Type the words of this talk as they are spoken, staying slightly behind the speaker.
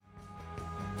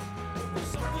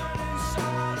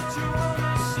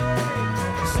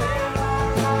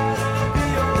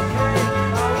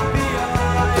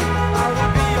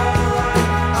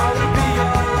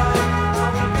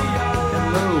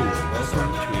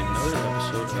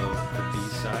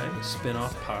B-Side, a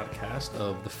spin-off podcast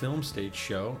of the Film Stage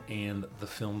Show and the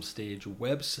Film Stage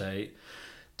website.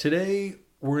 Today,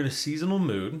 we're in a seasonal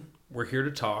mood. We're here to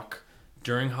talk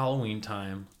during Halloween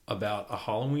time about a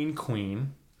Halloween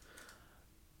queen,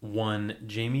 one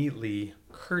Jamie Lee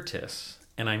Curtis.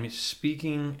 And I'm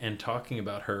speaking and talking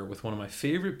about her with one of my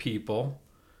favorite people,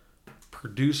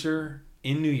 producer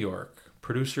in New York,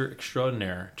 producer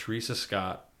extraordinaire, Theresa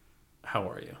Scott. How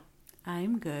are you?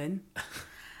 I'm good.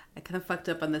 I kind of fucked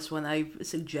up on this one. I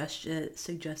suggested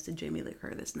Jamie Lee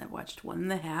Curtis, and I watched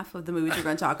 1.5 of the movies we're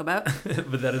going to talk about.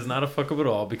 But that is not a fuck up at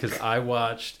all, because I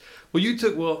watched... we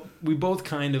both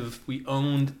we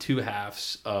owned 2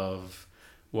 halves of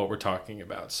what we're talking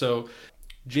about. So,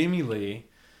 Jamie Lee,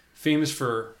 famous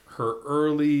for her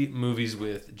early movies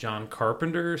with John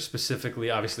Carpenter, specifically,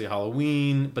 obviously,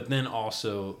 Halloween, but then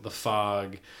also The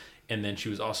Fog. And then she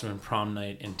was also in Prom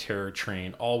Night and Terror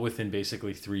Train, all within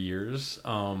basically 3 years.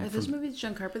 Are those movies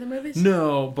John Carpenter movies?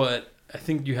 No, but I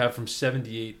think you have from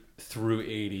 78 through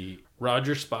 80.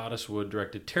 Roger Spottiswoode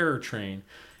directed Terror Train,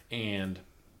 and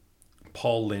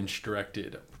Paul Lynch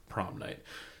directed Prom Night.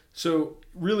 So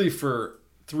really for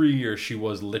 3 years, she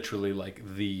was literally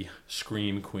like the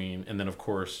scream queen. And then, of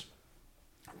course,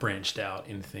 branched out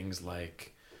in things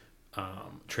like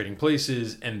Trading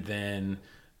Places, and then...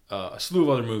 a slew of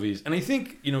other movies. And I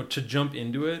think, to jump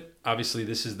into it, obviously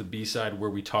this is the B-side where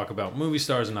we talk about movie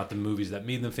stars and not the movies that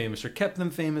made them famous or kept them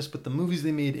famous, but the movies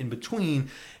they made in between.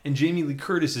 And Jamie Lee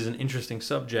Curtis is an interesting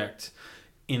subject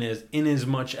in as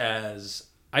much as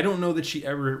I don't know that she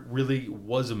ever really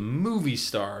was a movie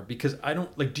star, because I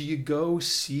don't, do you go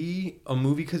see a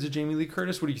movie because of Jamie Lee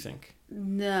Curtis? What do you think?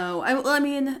 No.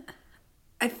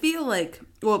 I feel like,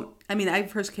 I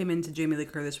first came into Jamie Lee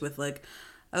Curtis with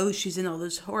oh, she's in all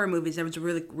those horror movies. I was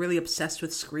really, really obsessed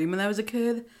with Scream when I was a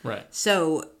kid. Right.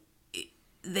 So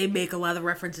they make a lot of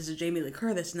references to Jamie Lee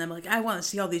Curtis, and I'm like, I want to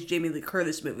see all these Jamie Lee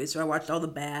Curtis movies. So I watched all the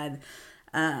bad,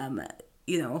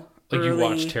 you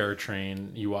watch Terror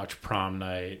Train, you watch Prom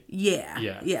Night.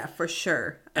 Yeah, for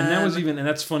sure. And that was and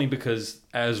that's funny because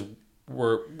as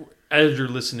you're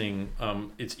listening,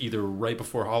 it's either right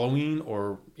before Halloween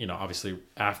or, obviously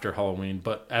after Halloween.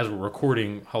 But as we're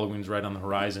recording, Halloween's right on the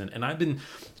horizon. And I've been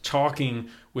talking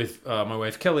with my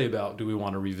wife Kelly about, do we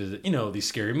want to revisit, these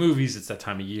scary movies? It's that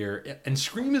time of year. And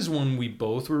Scream is one we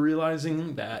both were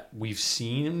realizing that we've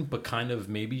seen, but kind of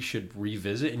maybe should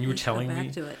revisit. And you were telling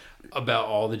me about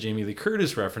all the Jamie Lee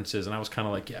Curtis references. And I was kind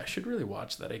of like, yeah, I should really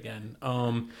watch that again.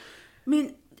 Hollywood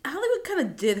kind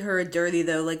of did her dirty,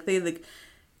 though.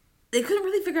 They couldn't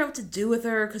really figure out what to do with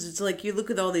her, because it's you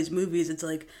look at all these movies, it's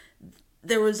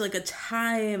there was a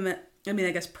time, I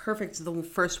guess Perfect's the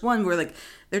first one where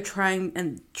they're trying,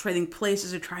 and Trading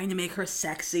Places are trying to make her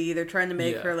sexy, they're trying to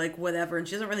make her whatever, and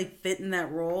she doesn't really fit in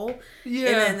that role. Yeah.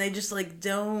 And then they just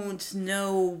don't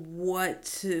know what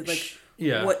to,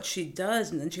 what she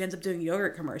does, and then she ends up doing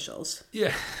yogurt commercials.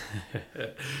 Yeah.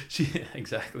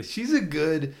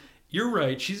 Exactly. You're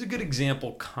right, she's a good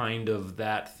example kind of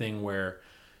that thing where,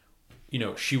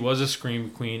 she was a scream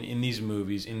queen in these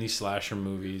movies, in these slasher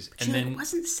movies. And then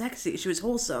wasn't sexy. She was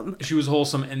wholesome.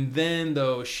 And then,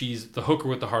 though, she's the hooker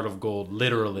with the heart of gold,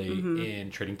 literally, in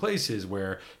Trading Places,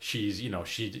 where she's,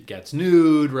 she gets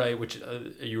nude, right? Which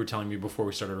you were telling me before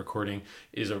we started recording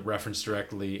is a reference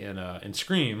directly in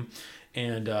Scream.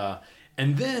 And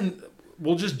then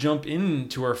we'll just jump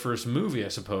into our first movie, I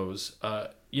suppose.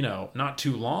 Not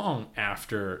too long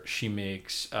after she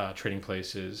makes Trading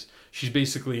Places, she's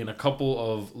basically in a couple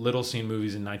of little scene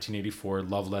movies in 1984,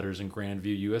 Love Letters and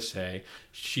Grandview, USA.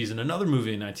 She's in another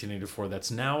movie in 1984 that's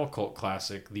now a cult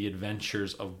classic, The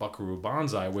Adventures of Buckaroo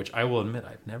Banzai, which I will admit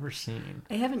I've never seen.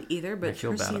 I haven't either, but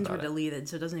her scenes were deleted,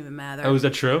 so it doesn't even matter. Oh, is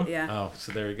that true? Yeah. Oh,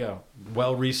 so there you go.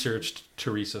 Well-researched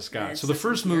Theresa Scott. Yeah, so the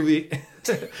first movie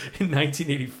in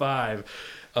 1985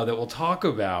 that we'll talk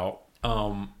about...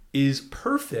 is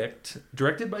Perfect,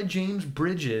 directed by James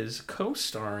Bridges,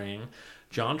 co-starring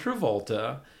John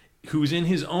Travolta, who's in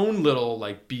his own little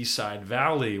B-side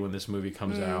valley when this movie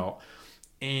comes out.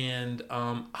 And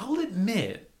I'll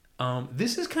admit,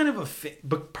 this is kind of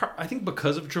I think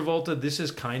because of Travolta, this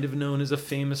is kind of known as a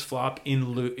famous flop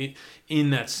in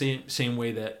that same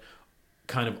way that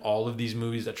kind of all of these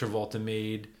movies that Travolta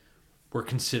made were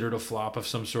considered a flop of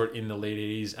some sort in the late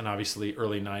 80s and obviously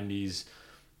early 90s.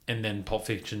 And then Pulp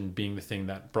Fiction being the thing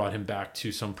that brought him back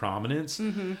to some prominence.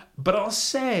 Mm-hmm. But I'll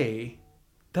say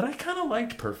that I kind of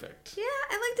liked Perfect. Yeah,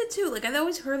 I liked it too. I'd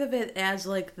always heard of it as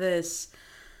this.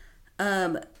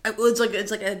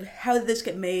 It's like a How Did This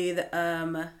Get Made?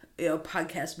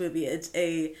 Podcast movie. It's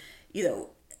a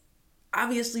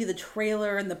obviously the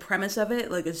trailer and the premise of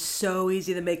it like is so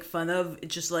easy to make fun of.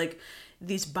 It's just like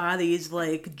these bodies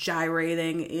like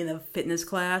gyrating in a fitness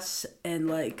class, and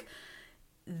like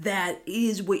that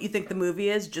is what you think the movie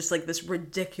is, just like this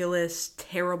ridiculous,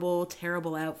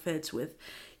 terrible outfits with,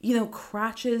 you know,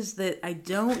 crotches that I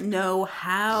don't know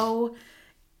how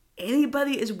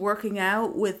anybody is working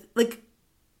out with. Like,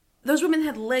 those women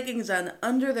had leggings on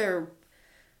under their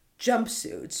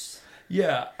jumpsuits.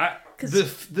 Yeah,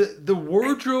 the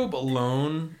wardrobe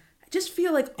alone. I just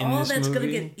feel like all that's going to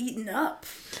get eaten up.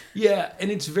 Yeah, and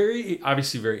it's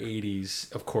obviously very 80s,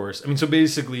 of course. I mean, so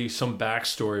basically, some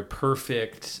backstory.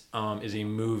 Perfect is a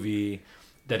movie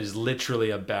that is literally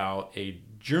about a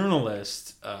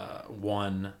journalist,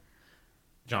 John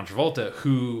Travolta,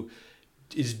 who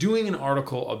is doing an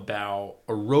article about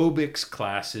aerobics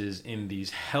classes in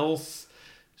these health,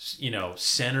 you know,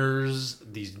 centers,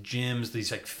 these gyms,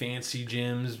 these like fancy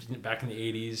gyms back in the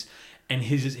 80s. And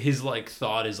his like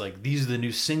thought is like, these are the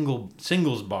new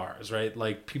singles bars, right?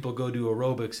 Like, people go do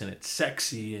aerobics and it's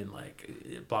sexy and like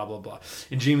blah blah blah.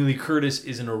 And Jamie Lee Curtis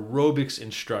is an aerobics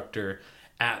instructor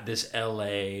at this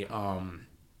LA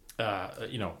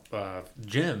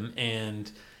gym,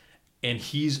 and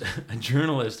he's a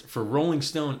journalist for Rolling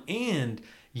Stone, and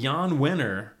Jan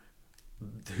Wenner,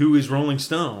 who is Rolling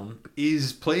Stone,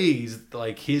 plays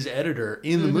like his editor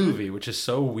in the movie, which is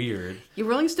so weird. Yeah,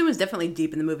 Rolling Stone is definitely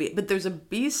deep in the movie, but there's a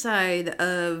B-side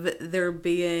of there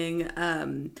being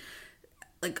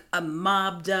like a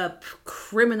mobbed up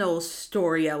criminal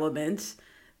story element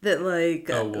that like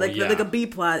like a B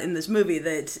plot in this movie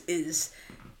that's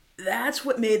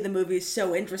what made the movie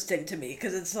so interesting to me,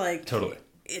 because it's like totally.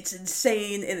 It's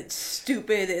insane and it's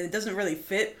stupid and it doesn't really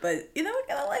fit, but you know, I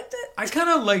kind of liked it. I kind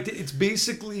of liked it. It's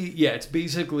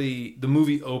basically the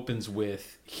movie opens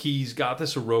with, he's got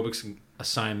this aerobics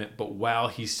assignment, but while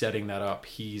he's setting that up,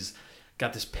 he's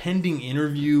got this pending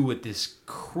interview with this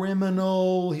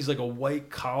criminal. He's like a white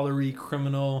collary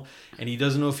criminal, and he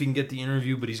doesn't know if he can get the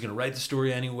interview, but he's going to write the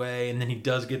story anyway. And then he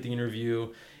does get the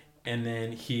interview, and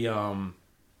then he does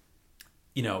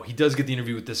get the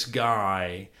interview with this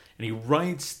guy. And he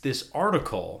writes this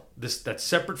article, that's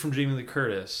separate from Jamie Lee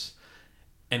Curtis,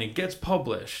 and it gets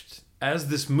published as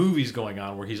this movie's going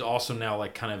on, where he's also now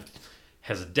like kind of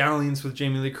has a dalliance with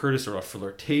Jamie Lee Curtis, or a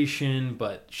flirtation,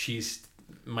 but she's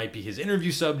might be his interview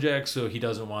subject, so he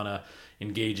doesn't want to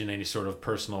engage in any sort of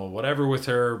personal whatever with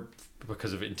her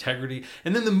because of integrity.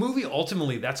 And then the movie,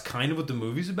 ultimately, that's kind of what the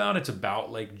movie's about. It's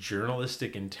about like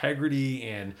journalistic integrity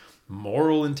and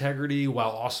moral integrity,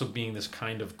 while also being this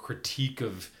kind of critique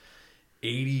of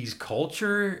 80s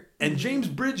culture. And James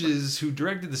Bridges, who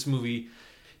directed this movie,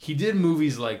 he did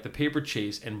movies like The Paper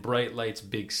Chase and Bright Lights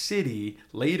Big City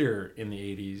later in the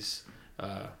 80s,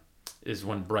 is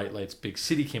when Bright Lights Big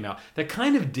City came out. That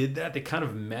kind of did that. They kind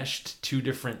of meshed two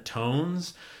different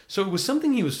tones. So it was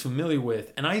something he was familiar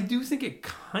with, and I do think it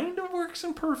kind of works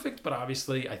in Perfect, but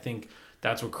obviously I think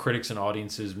that's what critics and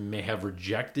audiences may have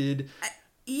rejected.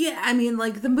 Yeah, I mean,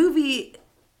 like, the movie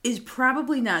is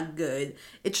probably not good.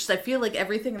 It's just, I feel like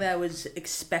everything that I was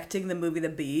expecting the movie to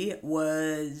be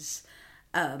was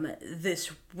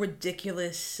this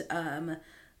ridiculous,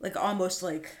 like, almost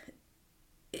like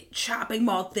shopping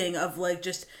mall thing of like,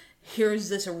 just here's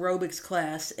this aerobics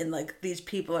class, and like these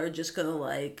people are just gonna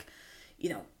like, you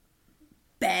know,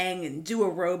 bang and do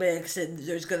aerobics, and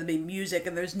there's gonna be music,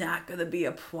 and there's not gonna be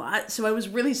a plot. So I was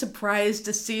really surprised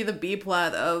to see the B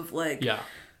plot of like,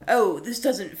 oh, this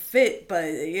doesn't fit, but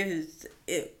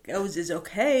it goes is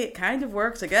okay. It kind of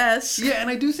works, I guess. Yeah, and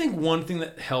I do think one thing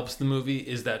that helps the movie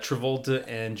is that Travolta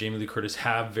and Jamie Lee Curtis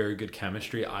have very good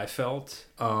chemistry, I felt.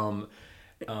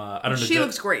 I don't know. She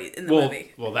looks great in the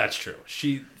movie. Well, that's true.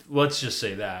 Let's just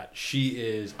say that.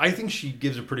 I think she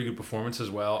gives a pretty good performance as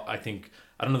well. I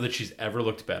don't know that she's ever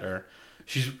looked better.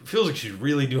 She feels like she's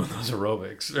really doing those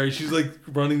aerobics, right? She's like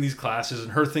running these classes,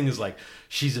 and her thing is like,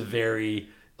 she's a very,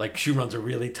 like, she runs a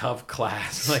really tough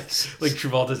class. Like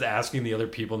Travolta's asking the other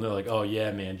people, and they're like, oh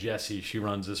yeah, man, Jessie, she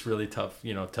runs this really tough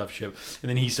ship. And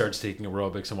then he starts taking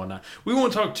aerobics and whatnot. We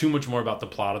won't talk too much more about the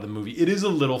plot of the movie. It is a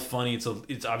little funny.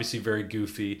 It's obviously very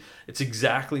goofy. It's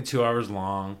exactly 2 hours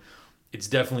long. It's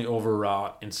definitely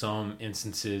overwrought in some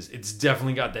instances. It's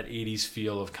definitely got that 80s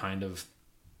feel of kind of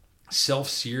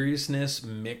self-seriousness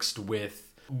mixed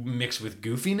with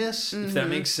goofiness, if that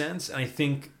makes sense. And I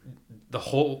think the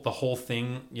whole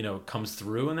thing, comes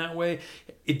through in that way.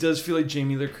 It does feel like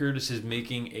Jamie Lee Curtis is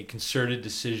making a concerted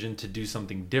decision to do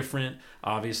something different.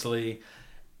 Obviously,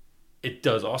 it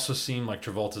does also seem like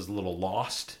Travolta's a little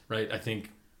lost, right? I think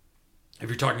if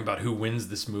you're talking about who wins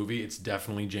this movie, it's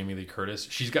definitely Jamie Lee Curtis.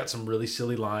 She's got some really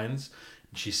silly lines,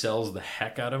 She sells the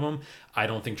heck out of them. I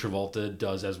don't think Travolta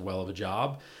does as well of a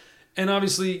job. And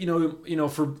obviously,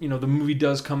 the movie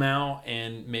does come out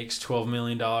and makes $12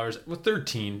 million. Well,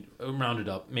 13, rounded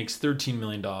up, makes $13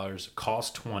 million,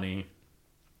 costs 20,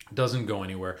 doesn't go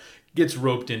anywhere. Gets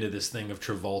roped into this thing of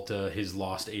Travolta, his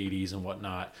lost 80s and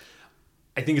whatnot.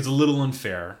 I think it's a little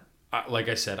unfair. Like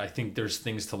I said, I think there's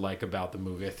things to like about the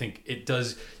movie. I think it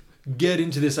does get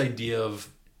into this idea of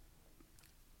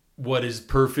what does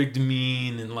perfect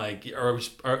mean, and like are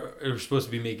we supposed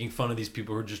to be making fun of these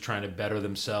people who are just trying to better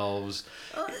themselves?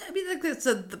 I mean, like that's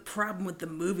the problem with the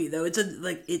movie, though. It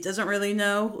doesn't really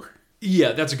know.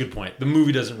 Yeah, that's a good point. The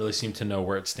movie doesn't really seem to know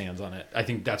where it stands on it. I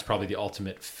think that's probably the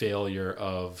ultimate failure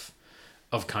of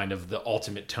kind of the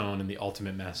ultimate tone and the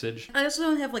ultimate message. I also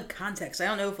don't have like context. I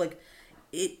don't know if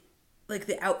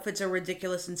the outfits are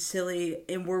ridiculous and silly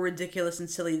and were ridiculous and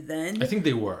silly then. I think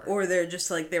they were. Or they're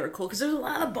just like, they were cool. Because there's a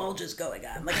lot of bulges going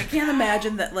on. Like, I can't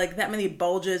imagine that, like, that many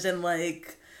bulges and,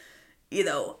 like,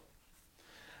 high.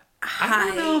 I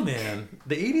don't know, man.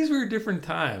 The 80s were a different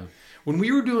time. When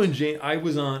we were doing Jane, I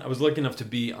was lucky enough to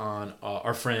be on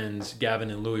our friends Gavin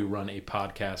and Louie run a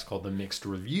podcast called The Mixed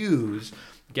Reviews.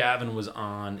 Gavin was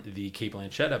on the Cate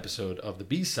Blanchett episode of the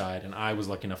B-side, and I was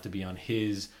lucky enough to be on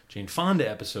his Jane Fonda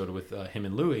episode with him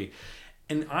and Louie.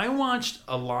 And I watched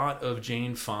a lot of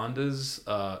Jane Fonda's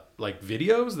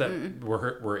videos that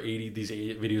were these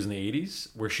videos in the 80s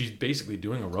where she's basically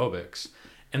doing aerobics,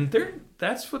 and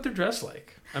that's what they're dressed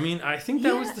like. I mean, I think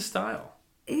that was the style.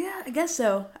 Yeah, I guess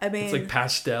so. I mean, it's like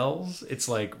pastels. It's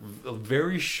like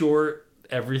very short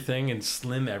everything and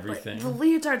slim everything. Like, the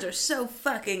leotards are so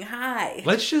fucking high.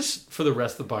 Let's just, for the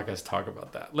rest of the podcast, talk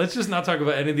about that. Let's just not talk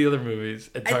about any of the other movies.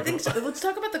 I think so. Let's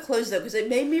talk about the clothes, though, because it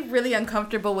made me really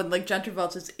uncomfortable when, like, John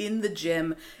Travolta's in the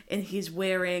gym and he's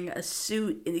wearing a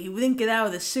suit, and he didn't get out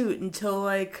of the suit until,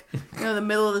 like, the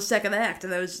middle of the second act,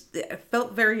 and I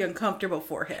felt very uncomfortable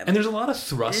for him. And there's a lot of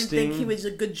thrusting. I didn't think he was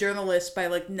a good journalist by,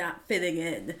 like, not fitting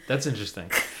in. That's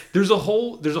interesting. There's a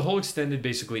whole extended,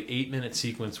 basically 8-minute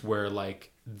sequence where, like,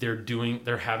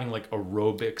 they're having like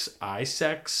aerobics eye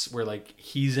sex where like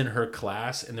he's in her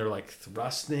class and they're like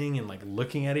thrusting and like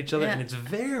looking at each other, and it's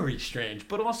very strange,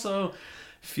 but also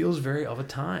feels very of a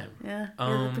time.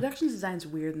 The production design's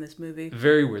weird in this movie.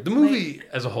 Very weird. The movie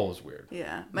as a whole is weird.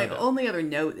 My only other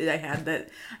note that I had, that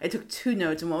I took 2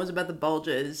 notes, and one was about the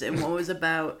bulges and one was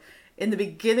about, in the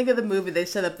beginning of the movie they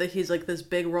set up that he's like this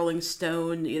big Rolling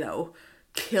Stone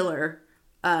killer,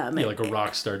 like a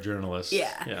rock star journalist.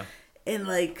 Yeah. And,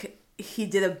 like, he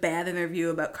did a bad interview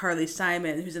about Carly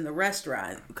Simon, who's in the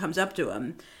restaurant, who comes up to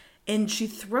him. And she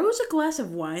throws a glass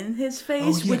of wine in his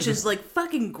face, which is, like,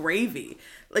 fucking gravy.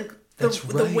 Like,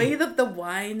 the way that the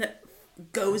wine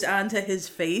goes onto his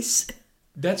face.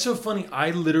 That's so funny.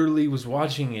 I literally was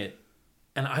watching it,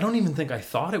 and I don't even think I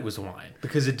thought it was wine,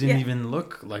 because it didn't even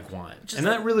look like wine. And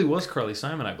that really was Carly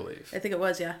Simon, I believe. I think it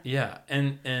was, yeah. Yeah.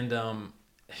 And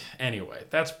anyway,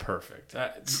 that's perfect.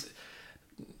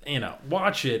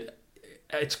 Watch it.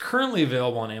 It's currently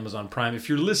available on Amazon Prime. If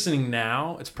you're listening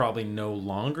now, it's probably no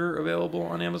longer available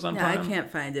on Amazon Prime. I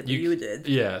can't find it, but you did.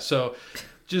 Yeah, so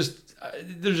just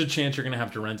there's a chance you're going to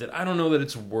have to rent it. I don't know that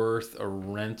it's worth a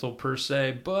rental per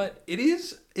se, but it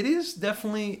is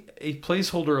definitely a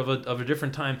placeholder of a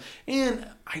different time. And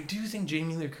I do think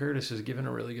Jamie Lee Curtis has given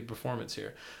a really good performance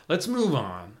here. Let's move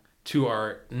on to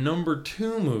our number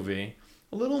 2 movie.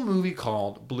 A little movie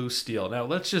called Blue Steel. Now,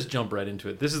 let's just jump right into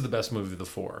it. This is the best movie of the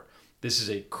 4. This is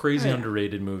a crazy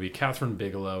underrated movie. Catherine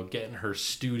Bigelow getting her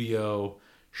studio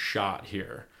shot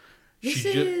here.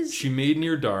 She made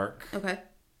Near Dark. Okay.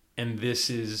 And this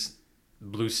is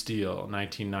Blue Steel,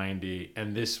 1990.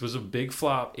 And this was a big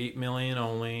flop, $8 million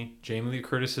only. Jamie Lee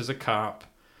Curtis is a cop.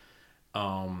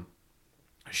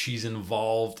 She's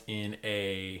involved in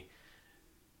a...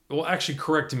 Well, actually,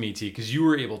 correct me, T, because you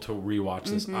were able to rewatch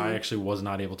this. Mm-hmm. I actually was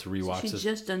not able to rewatch this. She'd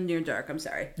just done Near Dark. I'm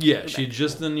sorry. Yeah, she had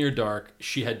just done Near Dark.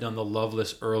 She had done The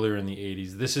Loveless earlier in the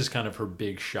 80s. This is kind of her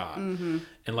big shot. Mm-hmm.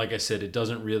 And like I said, it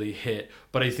doesn't really hit.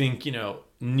 But I think,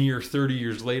 near 30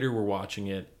 years later, we're watching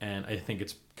it, and I think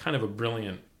it's kind of a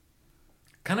brilliant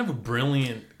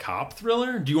cop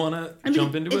thriller. Do you want to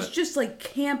jump into it? It's just like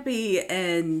campy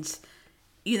and,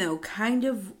 kind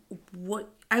of what...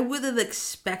 I would have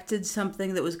expected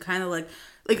something that was kind of like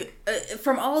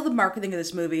from all the marketing of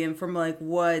this movie and from like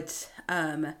what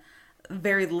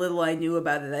very little I knew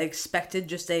about it, I expected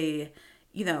just a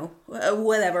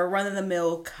whatever run of the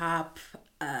mill cop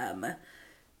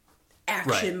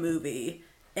action movie,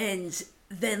 and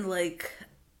then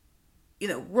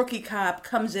rookie cop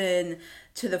comes in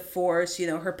to the force.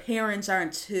 Her parents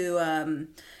aren't too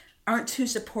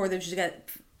supportive. She's got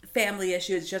family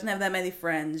issues. She doesn't have that many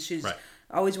friends. She's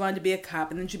always wanted to be a cop,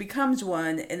 and then she becomes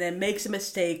one, and then makes a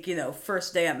mistake,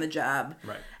 first day on the job.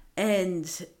 Right.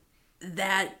 And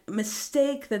that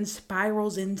mistake then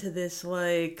spirals into this,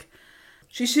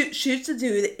 she shoots a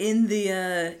dude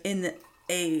in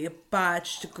a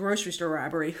botched grocery store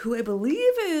robbery, who I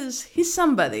believe he's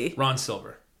somebody. Ron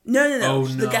Silver. No. Oh,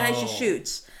 The no. guy she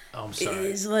shoots. Oh, I'm sorry.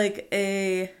 Is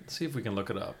Let's see if we can look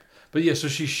it up. But yeah, so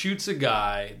she shoots a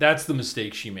guy. That's the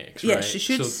mistake she makes, right? Yeah, she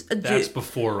shoots a dude. That's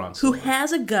before Ron Silver. Who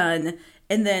has a gun,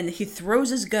 and then he throws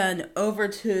his gun over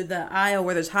to the aisle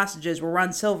where there's hostages, where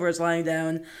Ron Silver is lying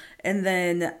down. And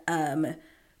then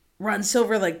Ron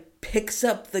Silver, picks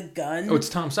up the gun. Oh, it's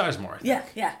Tom Sizemore, I think.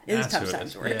 Yeah. It is Tom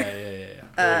Sizemore.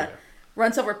 Yeah.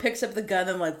 Ron Silver picks up the gun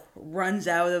and, runs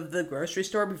out of the grocery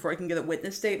store before he can get a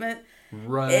witness statement.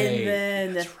 Right. And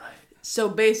then... That's right. So,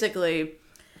 basically...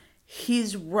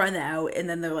 He's run out, and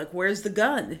then they're like, "Where's the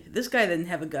gun? This guy didn't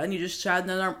have a gun. You just shot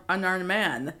an unarmed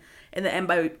man." And the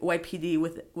NYPD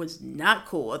was not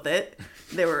cool with it.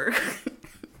 They were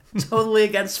totally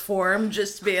against form,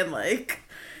 just being like,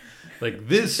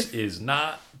 this is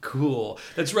not cool.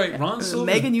 That's right, Ron Silver.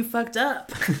 Megan, you fucked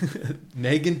up.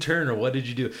 Megan Turner, what did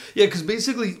you do? Yeah, because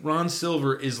basically Ron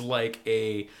Silver is like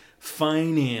a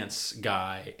finance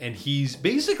guy, and he's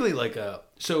basically like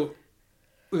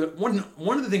one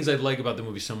of the things I like about the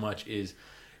movie so much is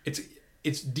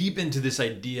it's deep into this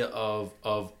idea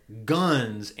of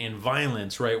guns and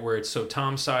violence, right? Where it's so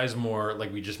Tom Sizemore,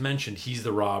 like we just mentioned, he's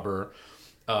the robber.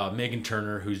 Megan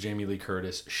Turner, who's Jamie Lee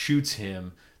Curtis, shoots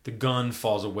him. The gun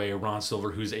falls away. Ron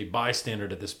Silver, who's a bystander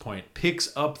at this point,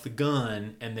 picks up the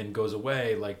gun and then goes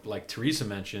away, like Theresa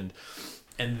mentioned.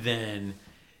 And then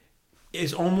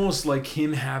it's almost like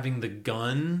him having the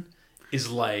gun is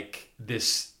like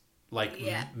this...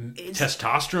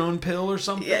 testosterone pill or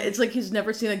something. Yeah, it's like he's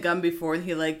never seen a gun before, and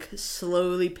he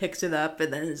slowly picks it up,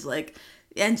 and then is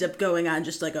ends up going on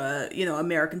just like a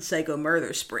American Psycho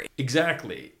murder spree.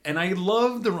 Exactly, and I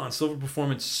love the Ron Silver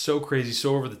performance. So crazy,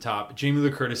 so over the top. Jamie Lee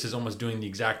Curtis is almost doing the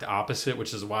exact opposite,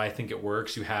 which is why I think it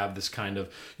works. You have this kind of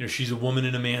she's a woman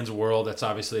in a man's world. That's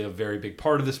obviously a very big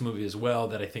part of this movie as well.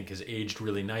 That I think has aged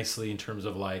really nicely in terms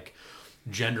of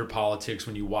gender politics.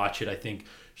 When you watch it, I think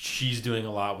she's doing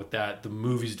a lot with that. The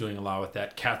movie's doing a lot with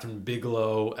that. Catherine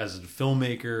Bigelow, as a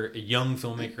filmmaker, a young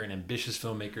filmmaker, an ambitious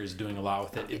filmmaker, is doing a lot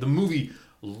with it. The movie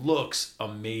looks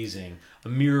amazing.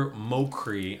 Amir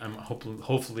Mokri, I'm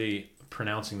hopefully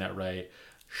pronouncing that right,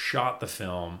 shot the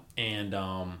film, and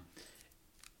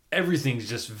everything's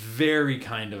just very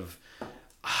kind of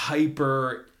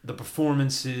hyper. The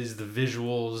performances, the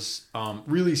visuals,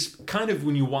 really kind of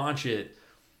when you watch it.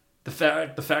 The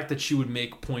fact that she would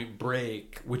make Point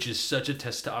Break, which is such a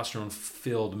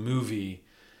testosterone-filled movie,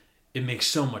 it makes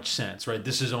so much sense, right?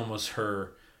 This is almost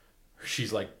her.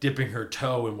 She's dipping her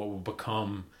toe in what will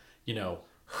become,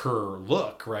 her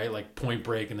look, right? Like Point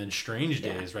Break and then Strange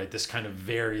Days, right? This kind of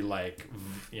very But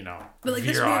virile.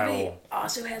 This movie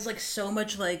also has so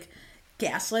much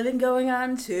gaslighting going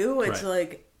on too. It's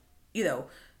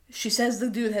she says the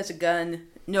dude has a gun.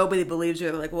 Nobody believes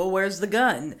her. They're like, well, where's the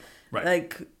gun?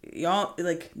 Right. Y'all,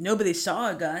 nobody saw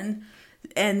a gun.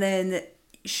 And then,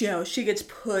 she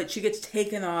gets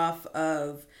taken off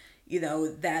of,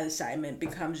 that assignment,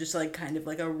 becomes just kind of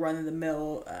a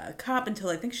run-of-the-mill cop until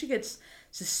I think she gets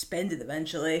suspended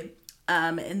eventually.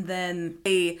 And then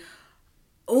they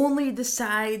only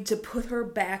decide to put her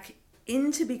back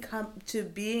into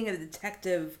being a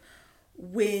detective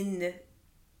when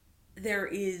there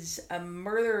is a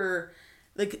murder.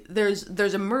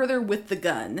 There's a murder with the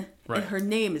gun, right, and her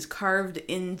name is carved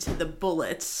into the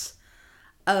bullets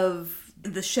of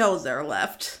the shells that are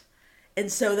left.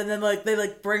 And so then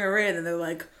they bring her in, and they're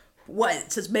like, "What?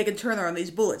 It says Megan Turner on these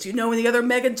bullets. You know any other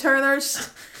Megan Turners?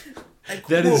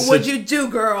 What'd you do,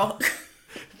 girl?"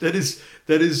 That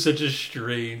is such a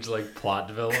strange plot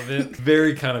development.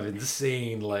 Very kind of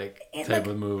insane type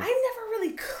of move. I'm never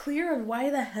really clear on why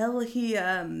the hell he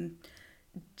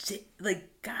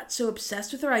got so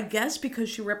obsessed with her. I guess because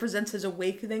she represents his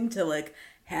awakening to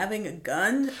having a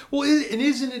gun. Well, and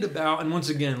isn't it about, and once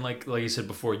again, like I said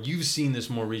before, you've seen this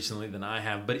more recently than I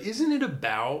have, but isn't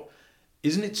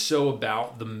it so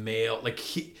about the male?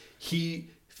 He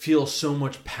feels so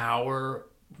much power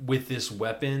with this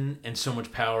weapon and so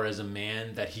much power as a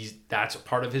man that's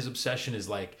part of his obsession, is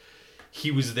he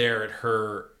was there at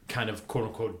her kind of quote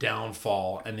unquote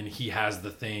downfall, and then he has the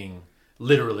thing.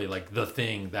 Literally, the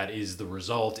thing that is the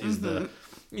result is the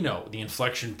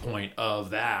inflection point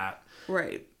of that.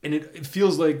 Right. And it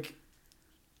feels like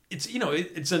it's,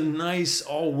 it's a nice,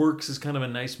 all works as kind of a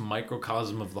nice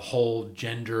microcosm of the whole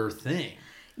gender thing.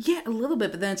 Yeah, a little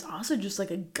bit, but then it's also just like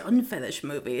a gun fetish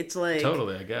movie. It's like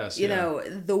Totally, I guess. You know,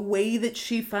 the way that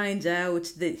she finds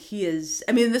out that he is.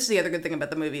 I mean, this is the other good thing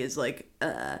about the movie is like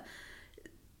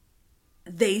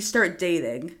they start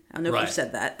dating. I don't know if you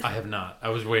said that. I have not. I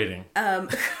was waiting.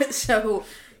 So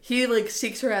he like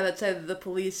seeks her out outside of the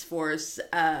police force,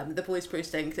 the police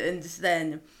precinct, and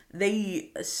then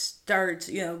they start,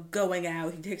 going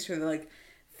out. He takes her to like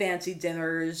fancy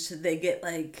dinners. They get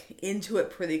like into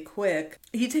it pretty quick.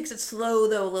 He takes it slow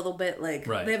though a little bit. Like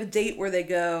they have a date where they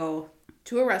go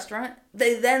to a restaurant.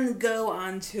 They then go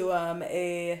on to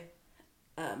a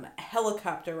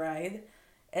helicopter ride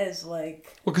as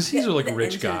like because he's like a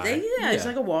rich guy. Yeah, he's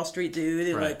like a Wall Street dude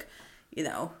who like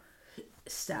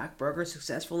stockbroker,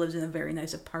 successful, lives in a very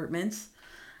nice apartment.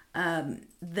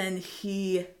 Then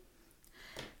he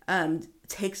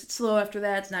takes it slow after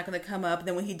that. It's not going to come up. And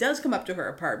then when he does come up to her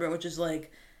apartment, which is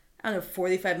like, I don't know,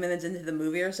 45 minutes into the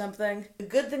movie or something. The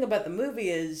good thing about the movie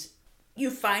is you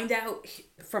find out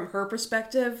from her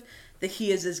perspective that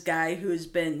he is this guy who's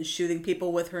been shooting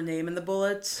people with her name in the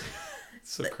bullets.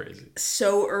 It's so crazy.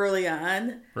 So early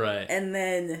on. Right. And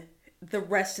then the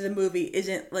rest of the movie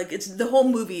isn't like, the whole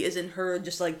movie isn't her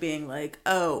just like being like,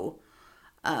 like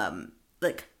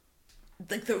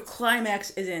the climax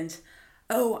isn't,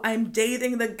 I'm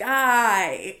dating the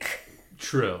guy.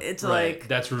 True. It's like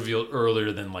that's revealed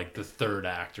earlier than like the third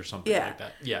act or something like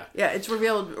that. Yeah. Yeah, it's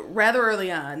revealed rather early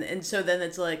on, and so then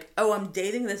it's like, I'm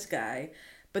dating this guy,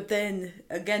 but then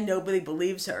again nobody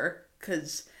believes her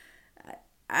because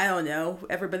I don't know,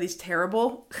 everybody's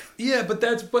terrible. Yeah,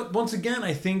 but once again,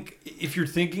 I think if you're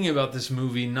thinking about this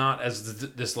movie not as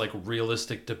this like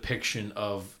realistic depiction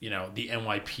of, the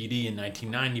NYPD in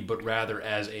 1990, but rather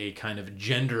as a kind of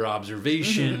gender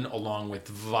observation along with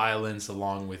violence,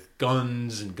 along with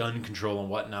guns and gun control and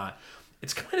whatnot.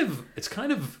 It's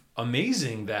kind of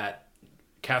amazing that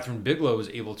Catherine Bigelow is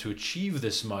able to achieve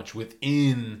this much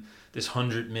within this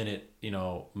 100-minute,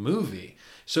 movie.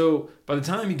 So by the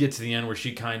time you get to the end where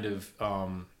she kind of,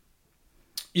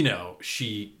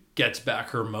 she gets back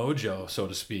her mojo, so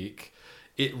to speak,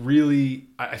 it really,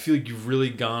 I feel like you've really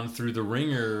gone through the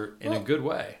ringer in a good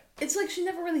way. It's like she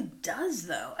never really does,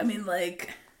 though. I mean,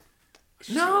 like...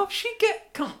 She gets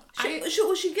her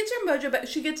mojo back.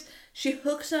 She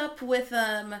hooks up with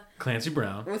Clancy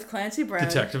Brown.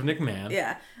 Detective Nick Mann.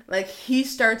 Yeah. Like he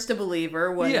starts to believe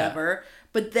her, whatever. Yeah.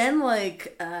 But then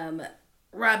like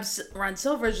Ron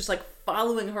Silver is just like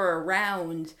following her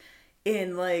around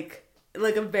in like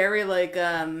a very like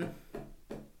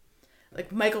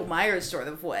Michael Myers sort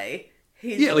of way.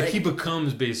 He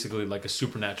becomes basically like a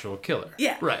supernatural killer.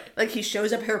 Yeah. Right. Like he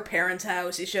shows up at her parents'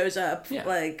 house. He shows up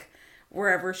like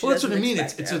wherever she that's what I mean.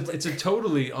 It's a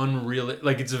totally unreal,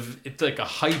 like it's like a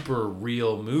hyper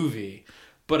real movie.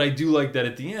 But I do like that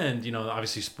at the end,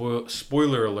 obviously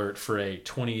spoiler alert for a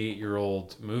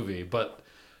 28-year-old movie, but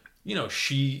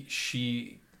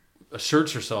she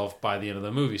asserts herself by the end of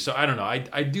the movie. So I don't know.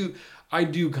 I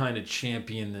do kind of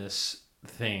champion this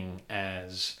thing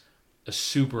as a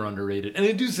super underrated. And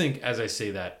I do think, as I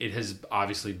say that, it has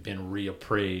obviously been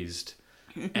reappraised.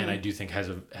 And I do think has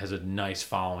a nice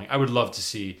following. I would love to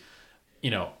see,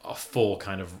 a full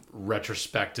kind of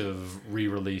retrospective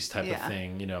re-release type of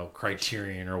thing,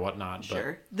 Criterion or whatnot.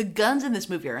 Sure. But the guns in this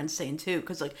movie are insane too,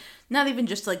 because like not even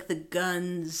just like the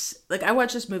guns. Like I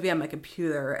watched this movie on my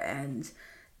computer, and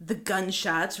the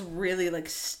gunshots really like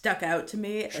stuck out to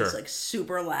me as like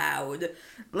super loud.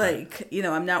 Like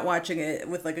I'm not watching it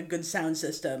with like a good sound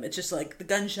system. It's just like the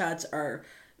gunshots are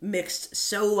mixed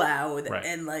so loud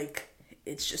and like.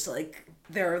 It's just like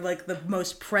they're like the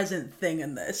most present thing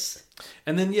in this.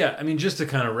 And then just to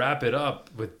kind of wrap it up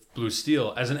with Blue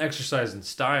Steel, as an exercise in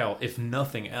style, if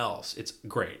nothing else, it's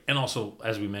great. And also,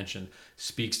 as we mentioned,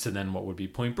 speaks to then what would be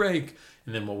Point Break,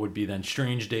 and then what would be then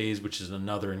Strange Days, which is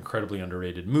another incredibly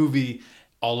underrated movie.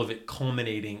 All of it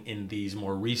culminating in these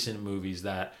more recent movies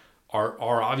that are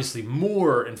obviously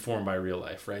more informed by real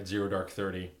life, right? Zero Dark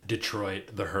 30,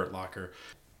 Detroit, The Hurt Locker.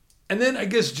 And then I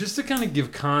guess just to kind of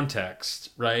give context,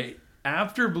 right?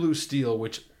 After Blue Steel,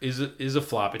 which is a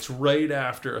flop, it's right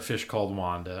after A Fish Called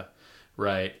Wanda,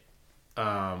 right?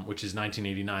 Which is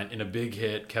 1989, and a big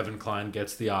hit. Kevin Kline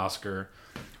gets the Oscar.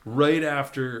 Right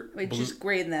after... she's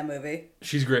great in that movie.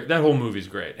 She's great. That whole movie's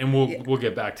great. And we'll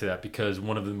get back to that because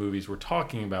one of the movies we're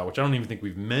talking about, which I don't even think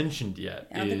we've mentioned yet,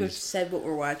 I don't think we've said what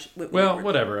we're watching.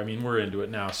 Whatever. I mean, we're into it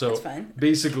now. So that's fine.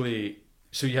 Basically...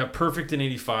 So you have Perfect in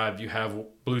 85, you have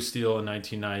Blue Steel in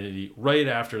 1990. Right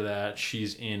after that,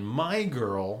 she's in My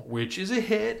Girl, which is a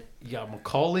hit. You got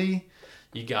Macaulay,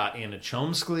 you got Anna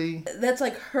Chomsky. That's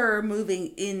like her moving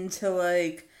into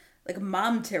like like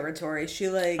mom territory. She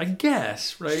like I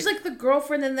guess, right? she's like the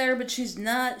girlfriend in there, but she's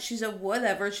not. She's a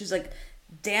whatever. She's like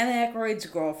Dan Aykroyd's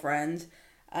girlfriend.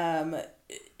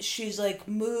 She's like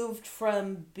moved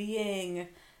from being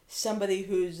somebody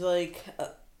who's like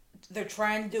they're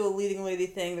trying to do a leading lady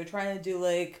thing. They're trying to do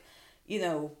like,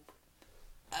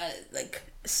 like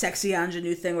sexy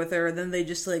ingenue thing with her. And then they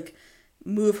just like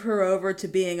move her over to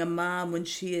being a mom when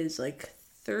she is like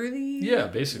 30. Yeah,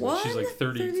 basically. She's like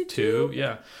 32.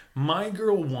 Yeah. My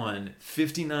Girl 1,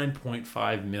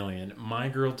 59.5 million. My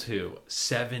Girl 2,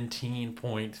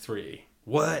 17.3.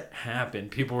 What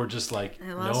happened? People were just like,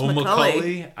 no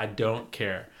Macaulay, I don't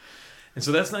care. And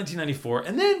so that's 1994.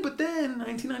 But then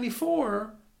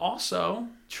 1994, also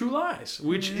True Lies,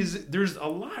 which is, there's a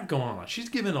lot going on. She's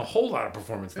given a whole lot of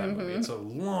performance in that movie. It's a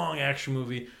long action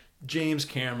movie. James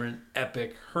Cameron,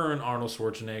 epic. Her and Arnold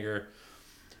Schwarzenegger.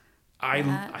 I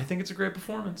think it's a great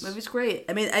performance. Movie's great.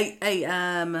 I mean,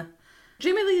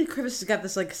 Jamie Lee Curtis has got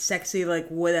this like sexy like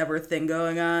whatever thing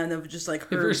going on of just like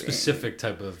her. A very specific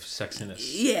type of sexiness.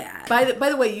 Yeah. By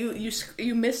the way,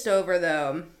 you missed over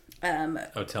though.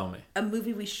 Oh, tell me. A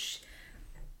movie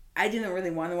I didn't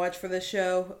really want to watch for this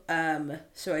show,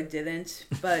 so I didn't.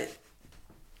 But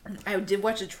I did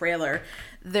watch a trailer.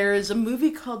 There's a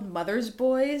movie called Mother's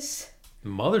Boys.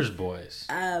 Mother's Boys.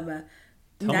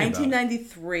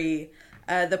 1993.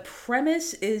 The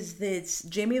premise is that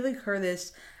Jamie Lee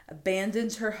Curtis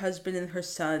abandons her husband and her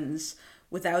sons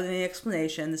without any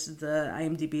explanation. This is the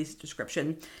IMDb's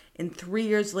description. And 3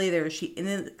 years later, she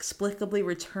inexplicably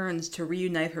returns to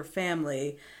reunite her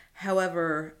family.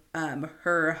 However,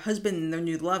 her husband and their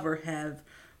new lover have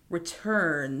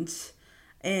returned,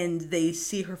 and they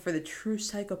see her for the true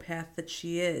psychopath that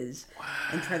she is,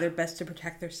 and try their best to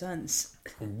protect their sons.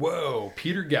 Whoa.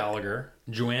 Peter Gallagher,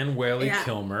 Joanne Whaley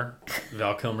Kilmer,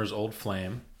 Val Kilmer's old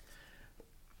flame,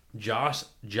 Joss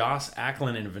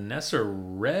Ackland and Vanessa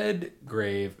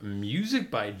Redgrave. Music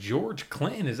by George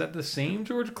Clinton. Is that the same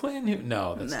George Clinton?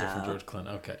 No, that's different George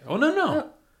Clinton. Okay. Oh, no.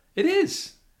 It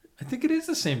is. I think it is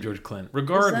the same George Clinton.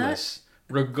 Regardless,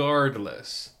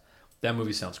 that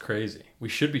movie sounds crazy. We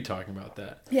should be talking about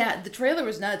that. Yeah, the trailer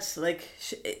was nuts. Like,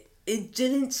 it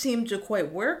didn't seem to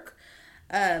quite work.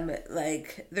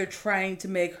 Like, they're trying to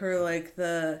make her like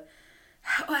the...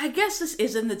 I guess this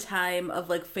is in the time of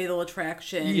like Fatal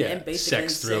Attraction and Basic sex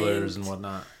Instinct, thrillers and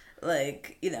whatnot.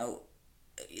 Like,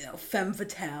 femme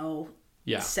fatale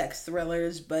sex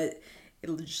thrillers, but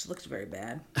it just looks very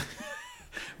bad.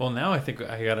 Well, now I think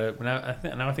I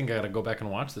gotta go back and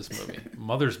watch this movie,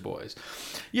 Mother's Boys.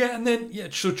 Yeah, and then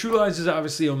so True Lies is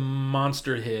obviously a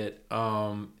monster hit.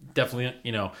 Definitely,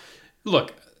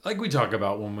 look, like we talk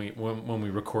about when we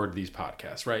record these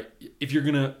podcasts, right? If you're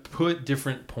gonna put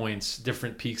different points,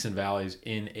 different peaks and valleys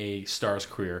in a star's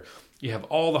career, you have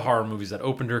all the horror movies that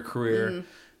opened her career.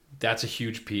 That's a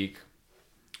huge peak.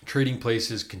 Trading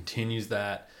Places continues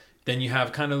that. Then you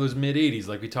have kind of those mid-'80s,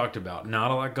 like we talked about. Not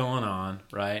a lot going on,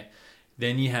 right?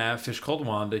 Then you have Fish Called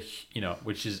Wanda,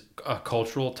 which is a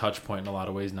cultural touch point in a lot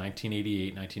of ways.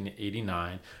 1988,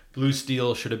 1989. Blue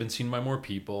Steel should have been seen by more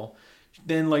people.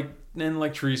 Then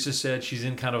like Teresa said, she's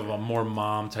in kind of a more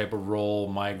mom type of role.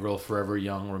 My Girl, Forever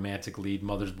Young, romantic lead.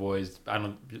 Mother's Boys.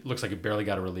 It looks like it barely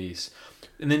got a release.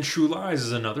 And then True Lies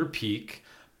is another peak,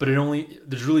 but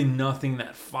there's really nothing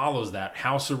that follows that.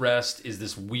 House Arrest is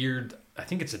this weird, I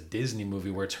think it's a Disney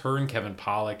movie where it's her and Kevin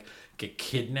Pollak get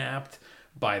kidnapped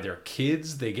by their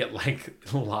kids. They get like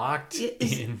locked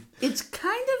in. It's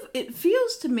kind of, it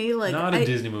feels to me like not a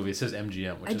Disney movie. It says MGM, which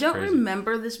is crazy. I don't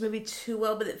remember this movie too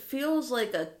well, but it feels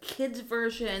like a kid's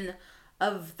version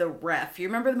of The Ref. You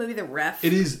remember the movie The Ref?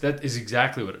 It is. That is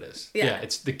exactly what it is. Yeah,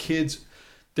 it's the kids.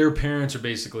 Their parents are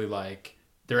basically like,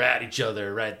 they're at each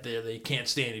other, right? They can't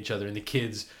stand each other, and the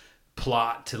kids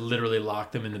plot to literally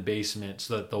lock them in the basement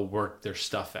so that they'll work their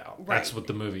stuff out. Right. That's what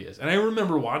the movie is. And I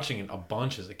remember watching it a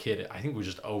bunch as a kid. I think it was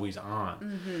just always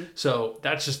on. So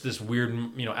that's just this weird,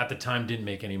 at the time didn't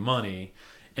make any money.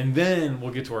 And then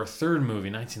we'll get to our third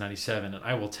movie, 1997, and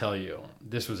I will tell you,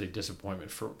 this was a disappointment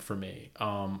for me.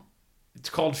 It's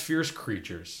called Fierce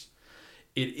Creatures.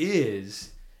 It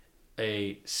is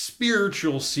a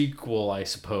spiritual sequel, I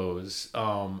suppose,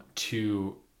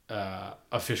 to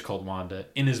A Fish Called Wanda,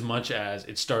 in as much as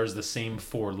it stars the same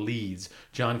four leads: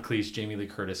 John Cleese, Jamie Lee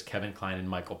Curtis, Kevin Kline, and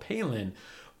Michael Palin.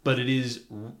 But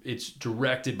it's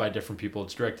directed by different people.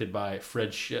 It's directed by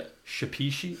Fred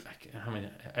Schapisi.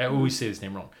 I always say this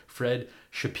name wrong. Fred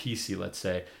Schapisi, let's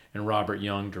say, and Robert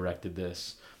Young directed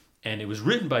this. And it was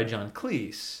written by John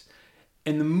Cleese.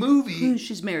 And the movie, who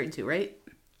she's married to, right?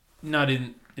 Not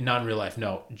in Not in real life,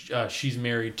 no. She's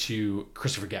married to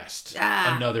Christopher Guest,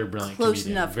 another brilliant close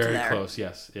comedian. enough Very to there. close,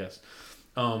 yes.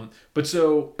 But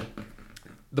so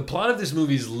the plot of this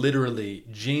movie is literally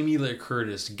Jamie Lee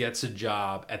Curtis gets a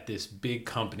job at this big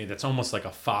company that's almost like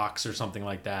a Fox or something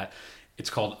like that. It's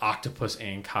called Octopus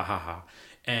Inc. Ha ha ha.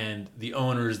 And the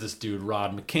owner is this dude,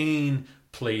 Rod McCain,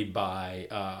 played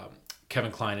by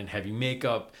Kevin Kline in heavy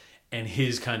makeup, and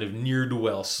his kind of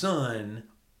ne'er-do-well son,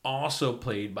 also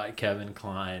played by Kevin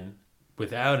Kline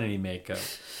without any makeup,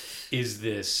 is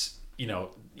this,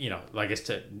 like I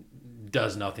said,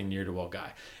 does nothing ne'er-do-well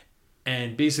guy.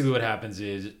 And basically what happens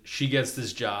is she gets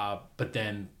this job, but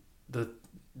then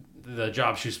the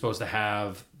job she's supposed to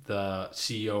have, the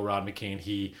CEO, Rod McCain,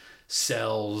 he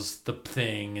sells the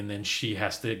thing, and then she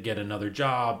has to get another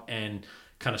job, and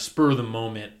kind of spur of the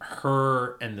moment,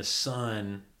 her and the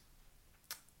son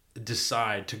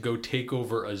decide to go take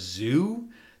over a zoo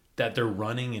that they're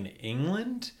running in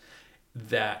England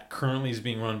that currently is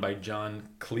being run by John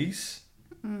Cleese.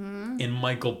 Mm-hmm. And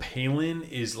Michael Palin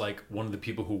is like one of the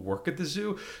people who work at the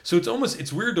zoo. So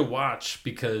it's weird to watch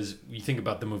because you think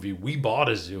about the movie We Bought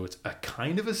a Zoo. It's a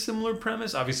kind of a similar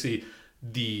premise. Obviously,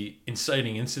 the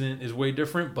inciting incident is way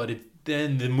different, but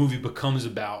then the movie becomes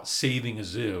about saving a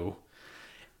zoo.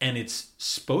 And it's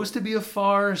supposed to be a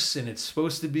farce, and it's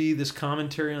supposed to be this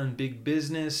commentary on big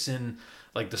business and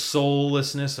like the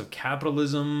soullessness of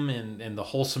capitalism and the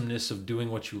wholesomeness of doing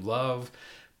what you love.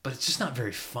 But it's just not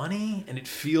very funny, and it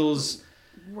feels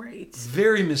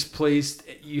very misplaced.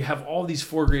 You have all these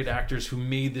 4 great actors who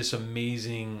made this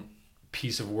amazing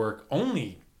piece of work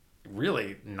only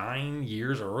really 9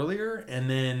 years earlier, and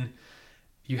then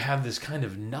you have this kind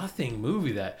of nothing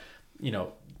movie that,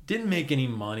 didn't make any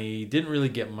money, didn't really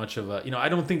get much of a, I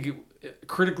don't think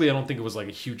it was like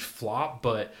a huge flop,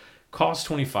 but cost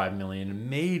 $25 million,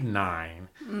 made $9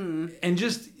 million, and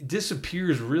just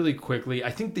disappears really quickly.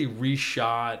 I think they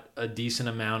reshot a decent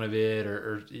amount of it,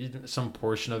 or some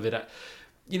portion of it.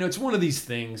 It's one of these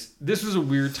things. This was a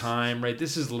weird time, right?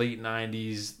 This is late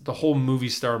 90s. The whole movie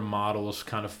star model is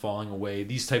kind of falling away.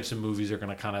 These types of movies are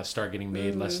going to kind of start getting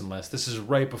made less and less. This is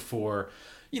right before,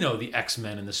 the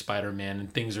X-Men and the Spider-Man,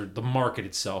 and the market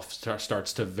itself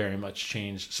starts to very much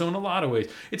change. So in a lot of ways,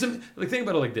 think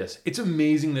about it like this. It's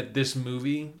amazing that this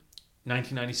movie,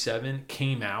 1997,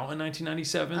 came out in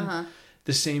 1997,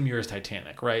 the same year as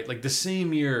Titanic, right? Like the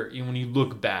same year, when you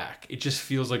look back, it just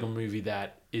feels like a movie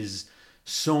that is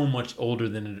so much older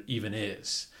than it even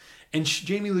is. And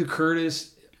Jamie Lee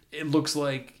Curtis, it looks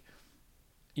like,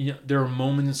 there are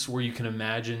moments where you can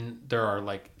imagine there are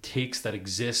like takes that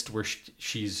exist where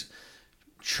she's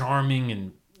charming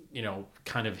and,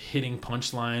 kind of hitting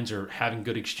punchlines or having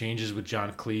good exchanges with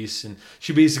John Cleese. And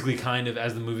she basically kind of,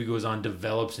 as the movie goes on,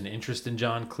 develops an interest in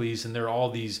John Cleese. And there are all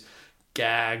these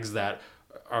gags that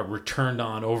are returned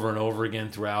on over and over again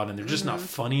throughout, and they're just not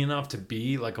funny enough to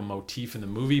be like a motif in the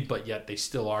movie, but yet they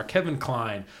still are. Kevin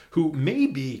Kline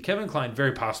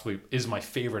very possibly is my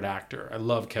favorite actor. I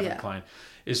love Kevin Kline.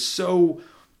 Is so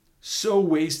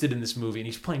wasted in this movie, and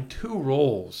he's playing 2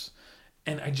 roles,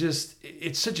 and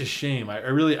it's such a shame.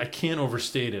 I can't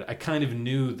overstate it. I kind of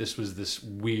knew this was this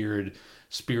weird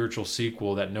spiritual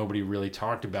sequel that nobody really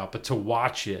talked about, but to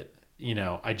watch it,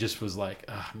 I just was like,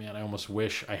 oh man, I almost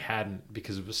wish I hadn't,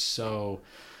 because it was so...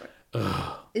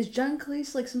 Is John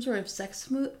Cleese like some sort of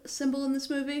sex symbol in this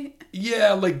movie?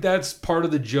 Yeah, like that's part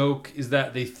of the joke, is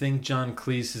that they think John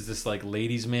Cleese is this like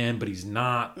ladies' man, but he's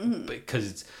not,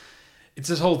 because it's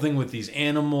this whole thing with these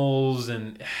animals,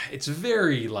 and it's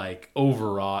very like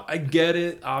overwrought. I get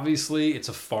it, obviously it's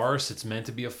a farce, it's meant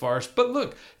to be a farce, but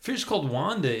look, Fish Called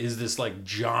Wanda is this like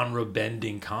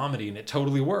genre-bending comedy, and it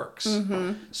totally works.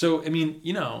 So I mean,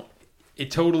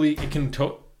 it can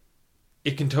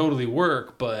totally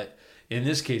work, but in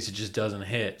this case, it just doesn't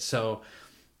hit. So,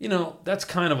 that's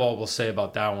kind of all we'll say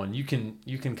about that one. You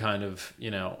can kind of,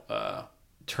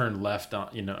 turn left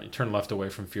away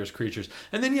from Fierce Creatures.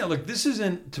 And then, this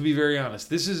isn't, to be very honest,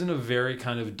 this isn't a very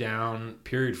kind of down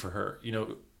period for her.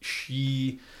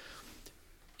 She,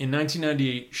 in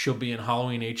 1998, she'll be in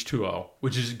Halloween H2O,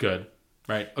 which is good,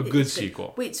 right? A good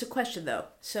sequel. Wait, so question though.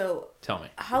 So, tell me.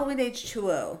 Halloween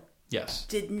H2O. Yes.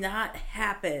 Did not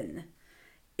happen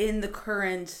in the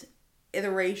current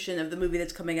iteration of the movie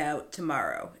that's coming out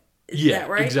tomorrow. Is that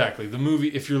right? Exactly. The movie,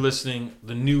 if you're listening,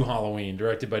 the new Halloween,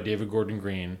 directed by David Gordon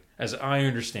Green, as I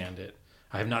understand it,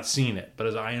 I have not seen it, but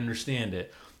as I understand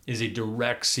it, is a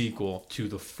direct sequel to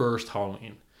the first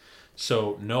Halloween.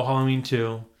 So, no Halloween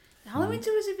 2. Halloween 2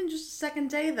 is even just the second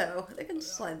day, though. They can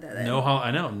slide that in.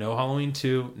 I know. No Halloween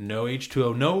 2, no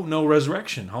H2O, no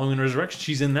Resurrection. Halloween Resurrection,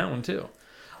 she's in that one, too.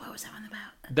 What was that one about?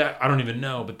 That I don't even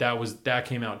know, but that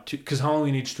came out too, because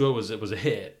Halloween H2O was a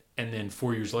hit, and then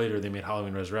 4 years later they made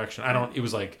Halloween Resurrection. It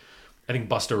was like, I think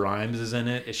Busta Rhymes is in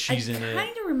it. She's in it. I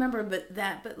kind of remember,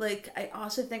 but like I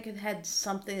also think it had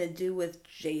something to do with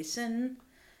Jason.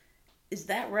 Is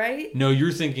that right? No,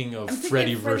 you're thinking of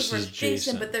Freddy versus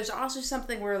Jason. But there's also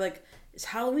something where like, is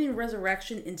Halloween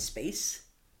Resurrection in space?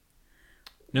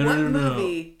 No.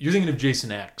 You're thinking of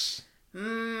Jason X.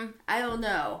 I don't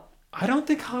know. I don't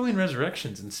think Halloween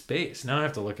Resurrection's in space. Now I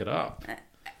have to look it up.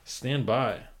 Stand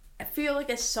by. I feel like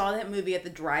I saw that movie at the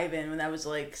drive-in when I was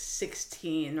like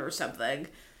 16 or something.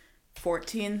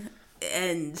 14.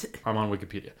 And I'm on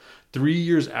Wikipedia. 3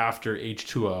 years after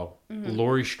H2O,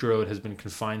 Laurie Strode has been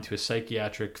confined to a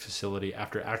psychiatric facility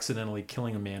after accidentally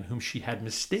killing a man whom she had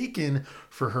mistaken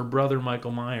for her brother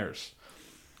Michael Myers.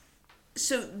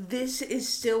 So this is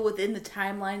still within the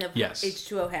timeline of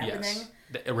H2O happening? Yes.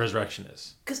 The Resurrection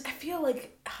is. Because I feel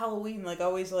like Halloween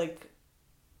always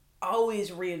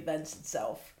reinvents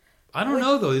itself. I don't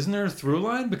know though. Isn't there a through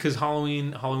line? Because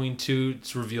Halloween 2,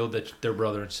 it's revealed that they're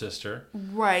brother and sister.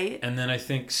 Right. And then I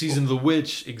think Season of the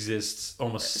Witch exists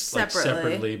almost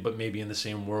separately, but maybe in the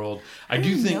same world. I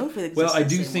do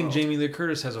think Jamie Lee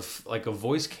Curtis has a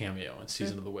voice cameo in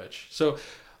Season of the Witch. So,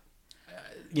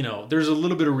 there's a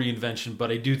little bit of reinvention, but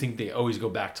I do think they always go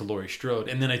back to Laurie Strode.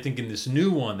 And then I think in this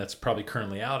new one that's probably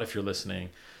currently out, if you're listening,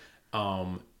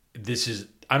 this is,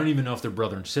 I don't even know if they're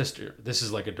brother and sister. This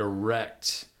is like a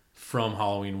direct from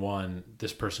Halloween 1.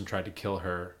 This person tried to kill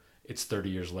her. It's 30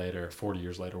 years later, 40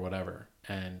 years later, whatever.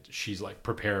 And she's like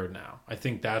prepared now. I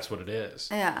think that's what it is.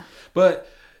 Yeah. But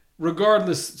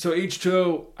regardless, so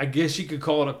H2O, I guess you could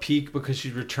call it a peak because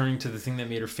she's returning to the thing that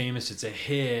made her famous. It's a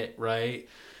hit, right?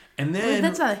 And then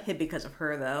that's not a hit because of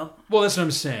her, though. Well, that's what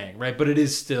I'm saying, right? But it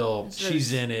is still,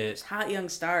 she's in it. Hot young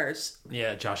stars.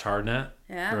 Yeah, Josh Hartnett.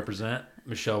 Yeah. Represent.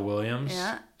 Michelle Williams.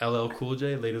 Yeah. LL Cool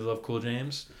J, Lady Love Cool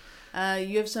James.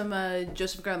 You have some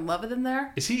Joseph Gordon-Levitt in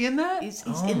there. Is he in that? He's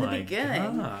in the beginning.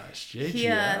 Oh my gosh,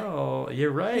 JGL.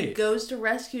 You're right. He goes to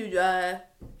rescue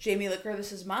Jamie Lee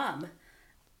Curtis's mom.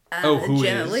 Who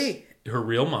Janet is Leigh. Her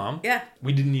real mom. Yeah.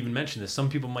 We didn't even mention this. Some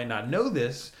people might not know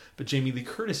this, but Jamie Lee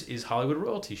Curtis is Hollywood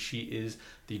royalty. She is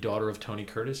the daughter of Tony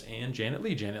Curtis and Janet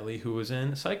Leigh. Janet Leigh, who was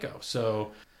in Psycho.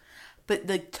 So,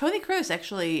 but Tony Curtis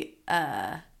actually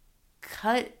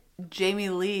cut Jamie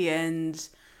Lee and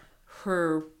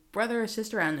her brother or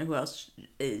sister, I don't know who else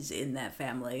is in that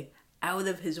family, out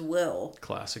of his will.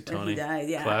 Classic Tony. When he died,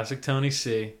 yeah. Classic Tony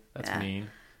C. That's mean.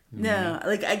 No,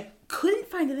 I couldn't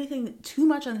find anything too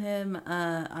much on him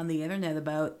on the internet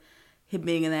about him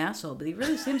being an asshole, but he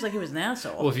really seems like he was an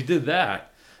asshole. Well, if he did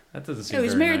that doesn't seem he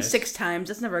was very married nice. 6 times.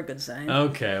 That's never a good sign.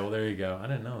 Okay, well, there you go. I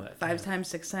didn't know that. 5 times,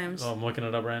 6 times. Oh, I'm looking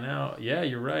it up right now. Yeah,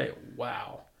 you're right.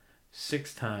 Wow.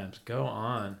 6 times. Go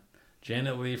on.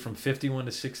 Janet Leigh from 51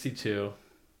 to 62,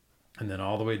 and then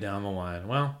all the way down the line.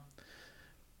 Well,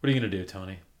 what are you going to do,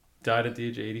 Tony? Died at the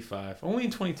age of 85. Only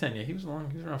in 2010. Yeah, he was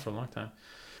around for a long time.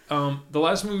 The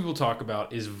last movie we'll talk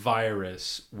about is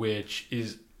Virus, which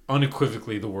is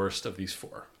unequivocally the worst of these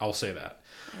 4. I'll say that.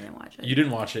 I didn't watch it. You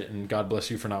didn't watch it, and God bless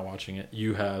you for not watching it.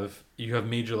 You have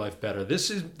made your life better.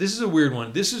 This is a weird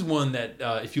one. This is one that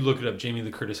if you look it up, Jamie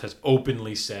Lee Curtis has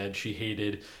openly said she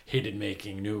hated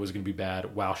making, knew it was going to be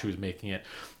bad while she was making it.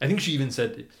 I think she even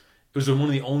said it was one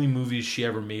of the only movies she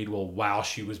ever made. Well, while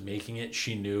she was making it,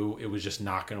 she knew it was just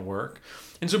not going to work.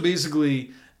 And so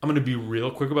basically, I'm going to be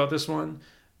real quick about this one.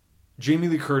 Jamie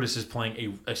Lee Curtis is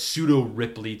playing a pseudo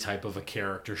Ripley type of a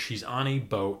character. She's on a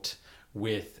boat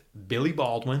with Billy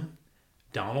Baldwin,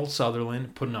 Donald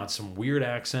Sutherland, putting on some weird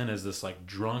accent as this like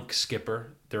drunk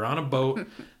skipper. They're on a boat.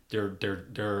 They have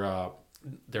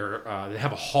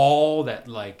a haul that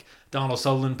like Donald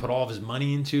Sutherland put all of his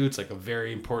money into. It's like a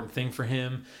very important thing for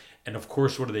him. And of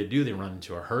course, what do? They run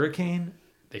into a hurricane.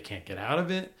 They can't get out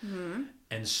of it. Mm-hmm.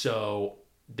 And so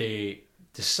they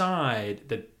decide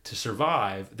that to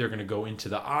survive, they're going to go into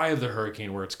the eye of the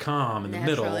hurricane where it's calm in the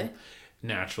middle.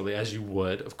 Naturally, as you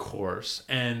would, of course.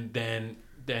 And then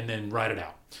ride it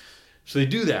out. So they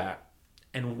do that.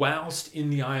 And whilst in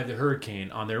the eye of the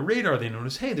hurricane, on their radar, they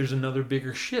notice, hey, there's another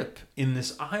bigger ship in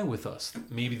this eye with us.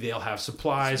 Maybe they'll have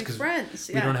supplies because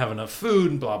we don't have enough food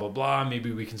and blah, blah, blah.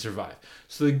 Maybe we can survive.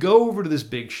 So they go over to this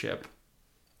big ship,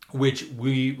 which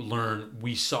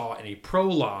we saw in a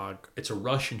prologue. It's a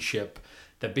Russian ship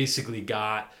that basically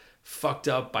got fucked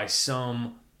up by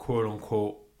some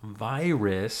quote-unquote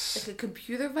virus. Like a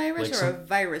computer virus or a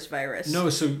virus?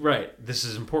 No, so, right. This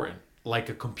is important. Like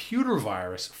a computer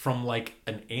virus from like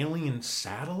an alien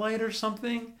satellite or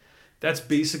something. That's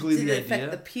basically the idea. Did it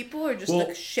affect the people or just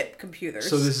the ship computers?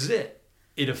 So this is it.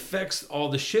 it affects all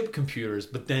the ship computers,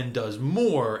 but then does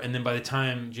more. And then by the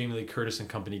time Jamie Lee Curtis and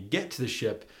company get to the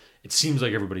ship, it seems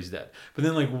like everybody's dead. But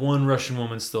then like one Russian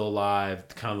woman's still alive,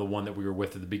 kind of the one that we were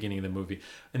with at the beginning of the movie.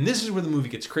 And this is where the movie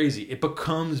gets crazy. It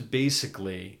becomes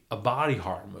basically a body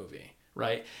horror movie,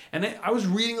 right? And I was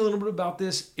reading a little bit about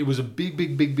this. It was a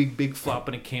big flop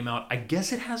when it came out. I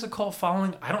guess it has a cult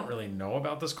following. I don't really know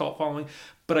about this cult following,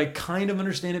 but I kind of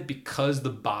understand it because the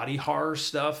body horror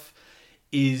stuff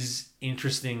is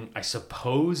interesting, I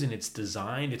suppose, in its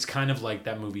design. It's kind of like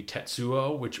that movie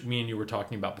Tetsuo, which me and you were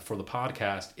talking about before the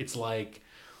podcast. It's like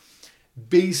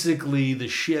basically the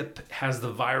ship has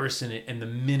the virus in it, and the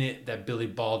minute that Billy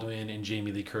Baldwin and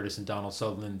Jamie Lee Curtis and Donald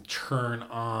Sutherland turn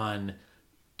on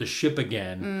the ship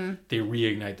again, they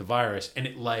reignite the virus, and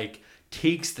it like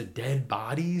takes the dead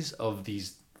bodies of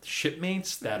these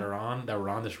shipmates that were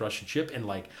on this Russian ship and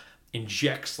like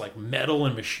injects like metal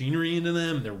and machinery into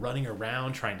them. They're running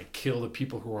around trying to kill the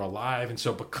people who are alive, and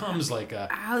so it becomes like a...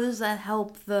 How does that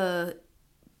help the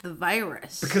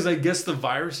virus? Because I guess the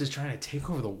virus is trying to take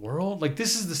over the world. Like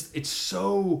it's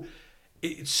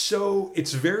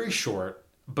very short,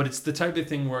 but it's the type of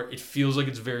thing where it feels like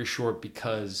it's very short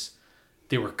because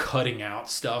they were cutting out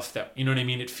stuff that, you know what I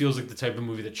mean? It feels like the type of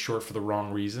movie that's short for the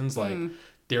wrong reasons. Like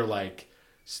they're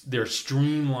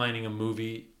streamlining a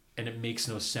movie and it makes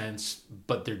no sense,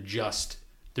 but they're just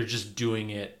doing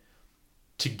it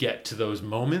to get to those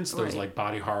moments, those like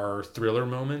body horror thriller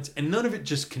moments, and none of it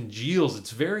just congeals.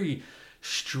 It's very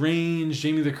strange.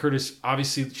 Jamie Lee Curtis,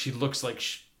 obviously, she looks like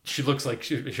she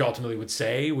ultimately would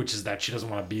say, which is that she doesn't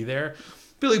want to be there.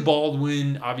 Billy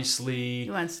Baldwin, obviously,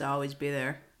 he wants to always be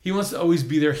there. He wants to always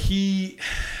be there. He,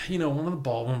 one of the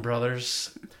Baldwin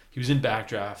brothers. He was in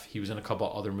Backdraft. He was in a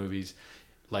couple other movies,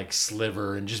 like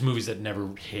Sliver, and just movies that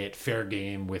never hit. Fair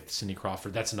Game with Cindy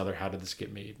Crawford. That's another How Did This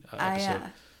Get Made episode.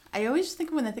 I always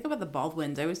think, when I think about the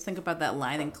Baldwins, I always think about that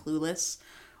line in Clueless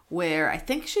where I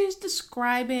think she's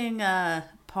describing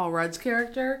Paul Rudd's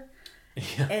character.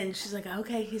 Yeah. And she's like,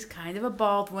 okay, he's kind of a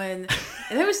Baldwin.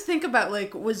 And I always think about,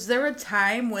 like, was there a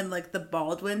time when, like, the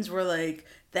Baldwins were, like,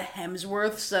 the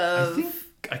Hemsworths of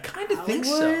I kind of think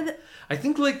so. I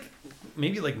think, like,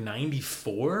 maybe, like,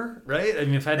 94, right? I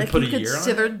mean, if I had to put a year on it.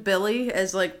 Considered Billy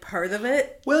as, like, part of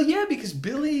it? Well, yeah, because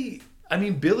Billy had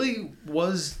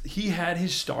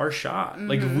his star shot. Mm-hmm.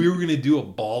 Like, if we were going to do a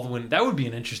Baldwin, that would be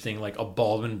an interesting, like, a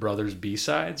Baldwin Brothers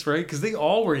B-sides, right? Because they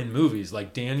all were in movies.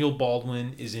 Like, Daniel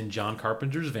Baldwin is in John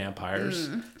Carpenter's Vampires.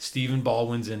 Stephen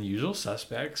Baldwin's in Usual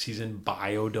Suspects. He's in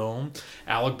Biodome.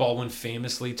 Alec Baldwin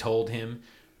famously told him,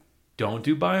 don't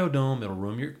do Biodome. It'll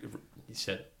ruin your... He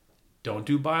said, don't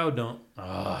do Biodome.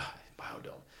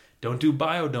 Biodome. Don't do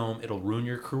Biodome. It'll ruin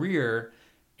your career.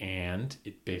 And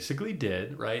it basically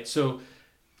did, right? So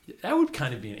that would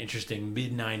kind of be an interesting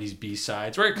mid-90s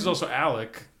B-sides, right? Because also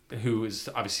Alec, who is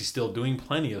obviously still doing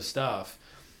plenty of stuff,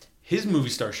 his movie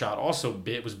star shot also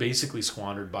was basically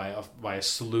squandered by a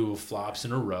slew of flops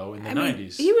in a row in the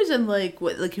 90s. He was in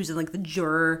The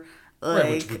Juror. Like,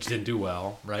 right, which didn't do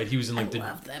well, right? He was in I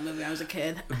loved that movie when I was a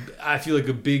kid. I feel like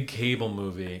a big cable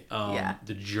movie.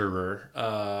 The Juror.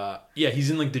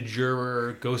 He's in like The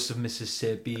Juror, Ghosts of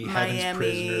Mississippi, Heaven's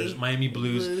Prisoners, Miami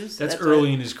Blues. That's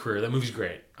early in his career. That movie's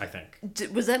great, I think.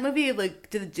 Was that movie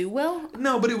did it do well?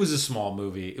 No, but it was a small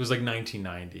movie. It was like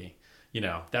 1990.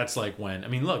 That's like when,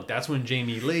 that's when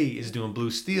Jamie Lee is doing Blue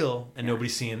Steel and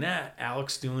nobody's seeing that.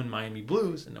 Alec's doing Miami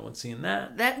Blues and no one's seeing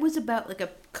that. That was about like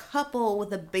a couple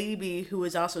with a baby who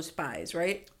was also spies,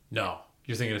 right? No,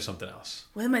 you're thinking of something else.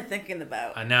 What am I thinking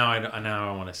about? Now I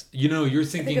want to, you're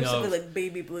thinking of something like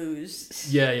Baby Blues.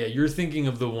 Yeah, you're thinking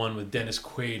of the one with Dennis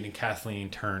Quaid and Kathleen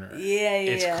Turner. Yeah.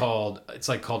 It's called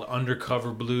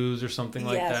Undercover Blues or something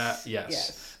like that.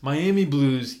 Yes. Miami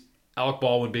Blues. Alec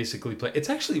Baldwin basically played. It's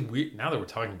actually weird now that we're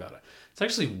talking about it. It's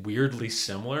actually weirdly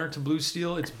similar to Blue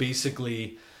Steel. It's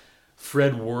basically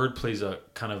Fred Ward plays a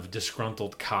kind of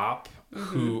disgruntled cop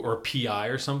or PI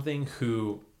or something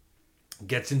who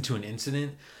gets into an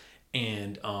incident,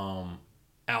 and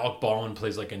Alec Baldwin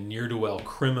plays like a ne'er-do-well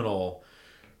criminal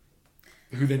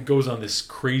who then goes on this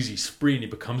crazy spree, and he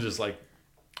becomes this like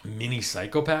mini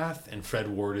psychopath, and Fred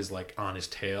Ward is like on his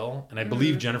tail, and I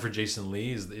believe Jennifer Jason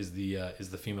Leigh is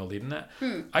the female lead in that.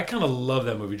 I kind of love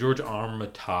that movie. George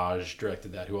Armitage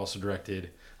directed that, who also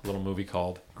directed a little movie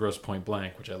called Grosse Point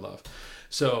Blank, which I love.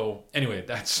 So anyway,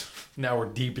 now we're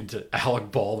deep into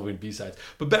Alec Baldwin B-sides.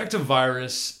 But back to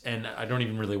Virus, and I don't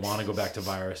even really want to go back to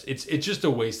Virus. It's just a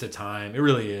waste of time. It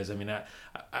really is.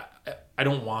 I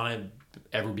don't want to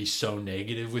ever be so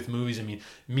negative with movies. Me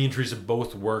and Teresa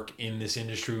both work in this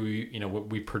industry.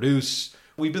 We produce.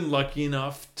 we've been lucky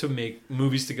enough to make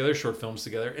movies together, short films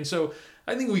together. And so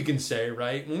I think we can say,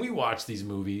 right, when we watch these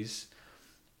movies,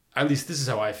 at least this is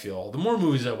how I feel. The more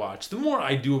movies I watch, the more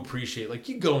I do appreciate, like,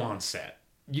 you go on set,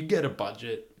 you get a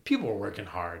budget, people are working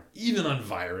hard, even on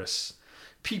Virus.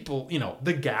 People,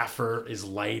 the gaffer is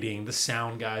lighting, the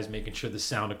sound guy's making sure the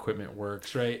sound equipment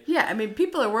works, right? Yeah, I mean,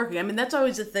 people are working. I mean, that's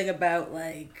always the thing about,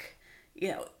 like,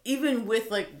 even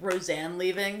with, like, Roseanne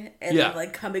leaving and then,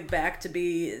 like, coming back to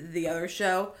be the other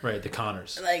show. Right, the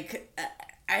Connors. Like,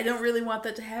 I don't really want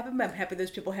that to happen, but I'm happy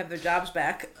those people have their jobs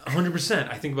back. 100%.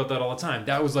 I think about that all the time.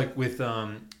 That was like with,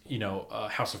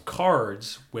 House of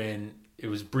Cards, when it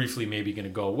was briefly maybe going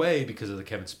to go away because of the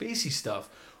Kevin Spacey stuff.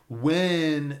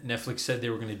 When Netflix said they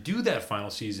were going to do that final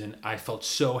season, I felt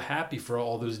so happy for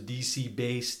all those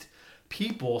DC-based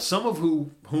people, some of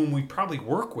whom we probably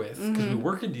work with, because we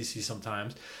work in DC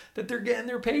sometimes, that they're getting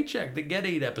their paycheck. They get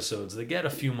 8 episodes. They get a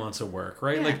few months of work,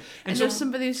 right? Yeah. Like, and so there's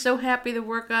somebody who's so happy to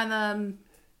work on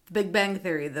Big Bang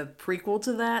Theory, the prequel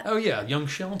to that. Oh, yeah, Young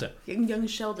Sheldon. Young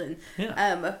Sheldon.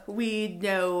 Yeah. We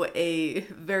know a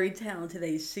very talented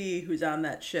AC who's on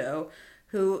that show,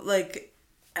 who, like...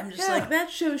 I'm just like,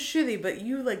 that show's shitty, but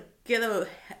you, like, get a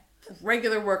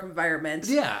regular work environment.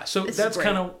 Yeah, so that's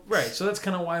kind of, right. So that's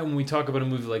kind of why when we talk about a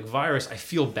movie like Virus, I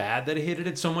feel bad that I hated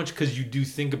it so much, because you do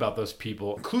think about those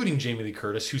people, including Jamie Lee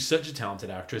Curtis, who's such a talented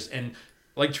actress. And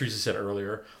like Theresa said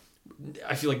earlier,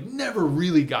 I feel like never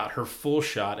really got her full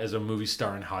shot as a movie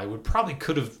star in Hollywood. Probably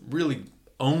could have really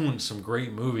owned some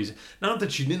great movies. Not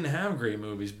that she didn't have great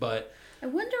movies, but... I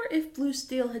wonder if Blue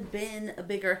Steel had been a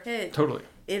bigger hit. Totally.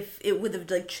 If it would have,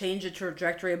 like, changed the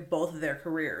trajectory of both of their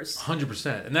careers.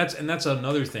 100%. And that's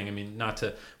another thing. I mean,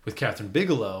 with Catherine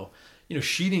Bigelow,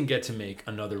 she didn't get to make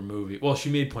another movie. Well,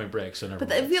 she made Point Break, so never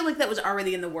mind. I feel like that was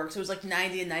already in the works. It was like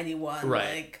 90 and 91.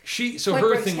 Right. Like, so Point her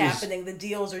Break's thing happening. The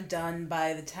deals are done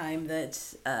by the time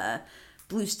that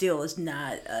Blue Steel is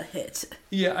not a hit.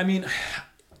 Yeah, I mean,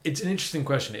 it's an interesting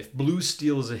question. If Blue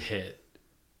Steel is a hit,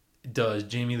 does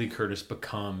Jamie Lee Curtis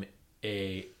become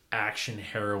a action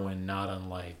heroine, not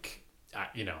unlike, I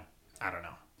don't know,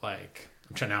 like,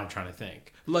 I'm trying to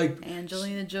think, like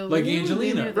Angelina Jolie, like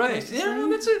Angelina, right? Yeah, no,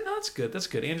 that's it. That's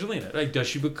good. Angelina, like, does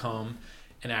she become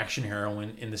an action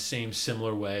heroine in the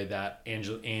similar way that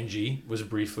Angie was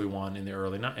briefly one in the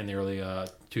early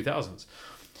 2000s?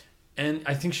 And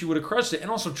I think she would have crushed it.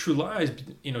 And also True Lies,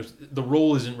 the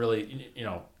role isn't really,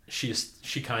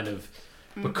 she kind of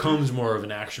becomes more of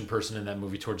an action person in that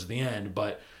movie towards the end.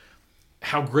 But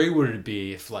how great would it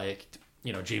be if, like,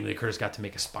 Jamie Lee Curtis got to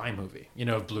make a spy movie,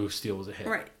 if Blue Steel was a hit.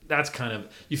 Right. That's kind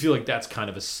of, you feel like that's kind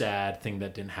of a sad thing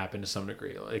that didn't happen to some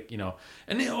degree. Like,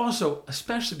 and then also,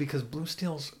 especially because Blue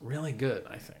Steel's really good,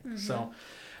 I think. Mm-hmm. So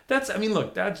that's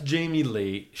Jamie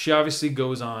Lee. She obviously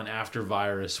goes on after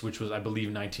Virus, which was, I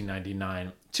believe,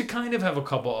 1999, to kind of have a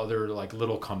couple other, like,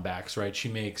 little comebacks, right? She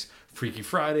makes Freaky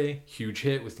Friday, huge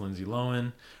hit with Lindsay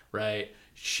Lohan, right?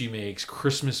 She makes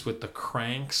Christmas with the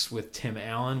Cranks with Tim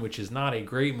Allen, which is not a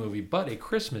great movie, but a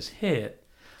Christmas hit.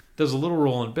 Does a little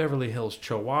role in Beverly Hills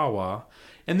Chihuahua.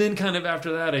 And then kind of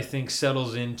after that, I think,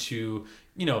 settles into,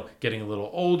 getting a little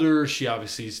older. She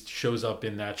obviously shows up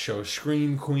in that show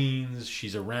Scream Queens.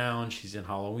 She's around. She's in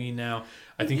Halloween now.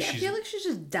 I feel like she's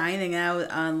just dining out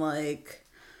on, like,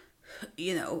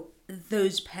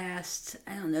 those past,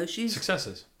 I don't know,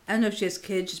 successes. I don't know if she has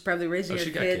kids. She's probably raising her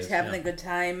kids, having a good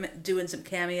time, doing some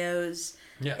cameos.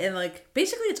 Yeah. And, like,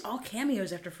 basically it's all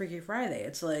cameos after Freaky Friday.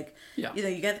 It's like, you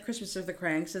got the Christmas with the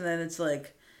Cranks, and then it's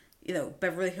like,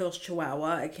 Beverly Hills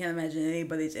Chihuahua. I can't imagine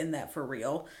anybody's in that for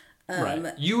real.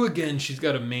 Right. You, again, she's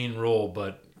got a main role,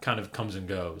 but kind of comes and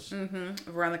goes.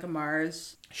 Mm-hmm. Veronica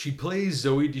Mars. She plays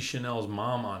Zoe Deschanel's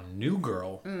mom on New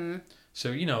Girl. Mm.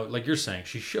 So, like you're saying,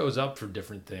 she shows up for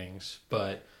different things,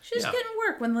 but... She's getting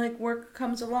work. When, like, work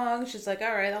comes along, she's like,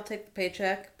 all right, I'll take the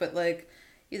paycheck. But, like,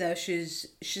 she's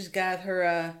got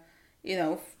her,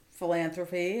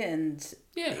 philanthropy and,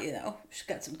 she's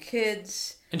got some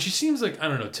kids. And she seems like, I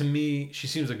don't know, to me, she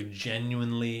seems like a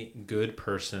genuinely good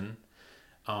person.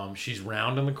 She's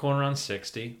round in the corner on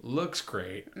 60, looks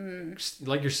great.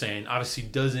 Like you're saying, obviously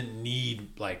doesn't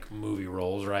need, like, movie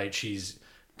roles, right? She's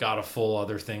got a full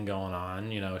other thing going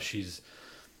on. She's...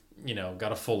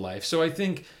 got a full life. So I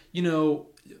think,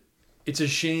 it's a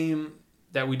shame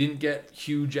that we didn't get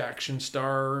huge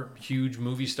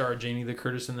movie star Jamie Lee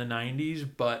Curtis in the 90s,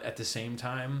 but at the same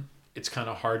time, it's kind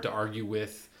of hard to argue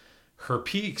with her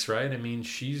peaks, right? I mean,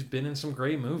 she's been in some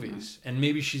great movies, and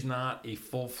maybe she's not a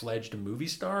full-fledged movie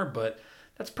star, but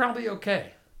that's probably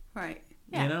okay. Right.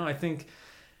 Yeah. I think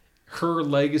her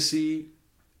legacy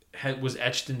was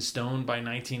etched in stone by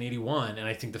 1981, and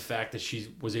I think the fact that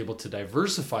she was able to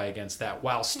diversify against that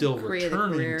while still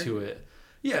returning to it.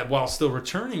 Yeah, while still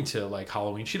returning to like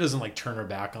Halloween. She doesn't like turn her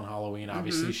back on Halloween.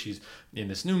 Obviously, she's in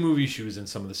this new movie. She was in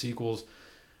some of the sequels.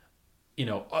 You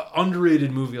know,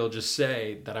 underrated movie I'll just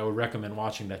say that I would recommend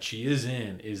watching that she is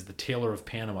in is The Tailor of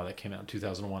Panama that came out in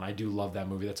 2001. I do love that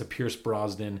movie. That's a Pierce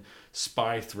Brosnan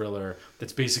spy thriller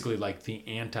that's basically like the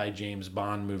anti-James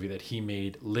Bond movie that he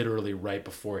made literally right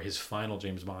before his final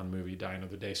James Bond movie, Die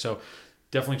Another Day. So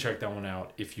definitely check that one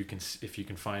out if you can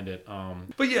find it.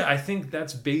 But yeah, I think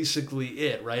that's basically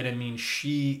it, right? I mean,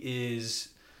 she is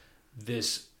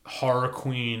this horror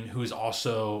queen who is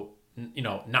also, you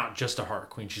know, not just a horror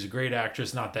queen. She's a great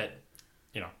actress. Not that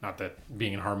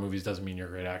being in horror movies doesn't mean you're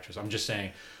a great actress. I'm just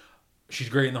saying she's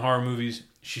great in the horror movies.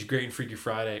 She's great in Freaky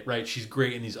Friday, right? She's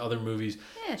great in these other movies.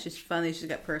 Yeah, she's funny. She's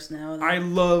got personality. I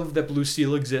love that Blue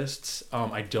Steel exists.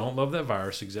 I don't love that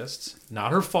Virus exists.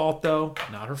 Not her fault, though.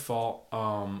 Not her fault.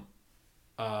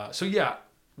 So yeah,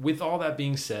 with all that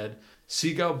being said,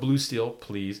 seek out Blue Steel,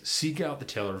 please. Seek out The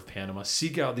Tailor of Panama.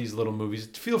 Seek out these little movies.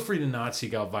 Feel free to not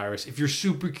seek out Virus. If you're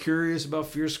super curious about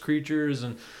fierce creatures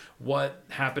and what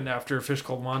happened after A Fish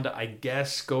Called Wanda, I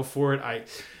guess go for it.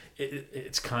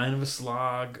 It's kind of a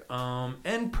slog.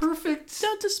 And Perfect.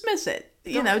 Don't dismiss it.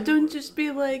 You know, don't just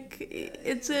be like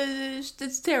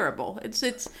it's terrible. It's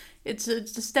a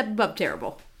step above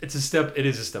terrible. It is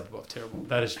a step above terrible.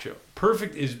 That is true.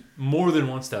 Perfect is more than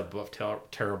one step above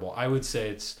terrible. I would say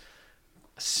it's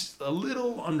a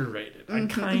little underrated. I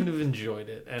kind of enjoyed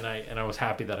it, and I was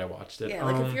happy that I watched it. Yeah,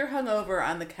 like if you're hungover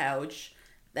on the couch,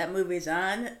 that movie's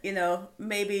on, you know,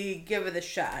 maybe give it a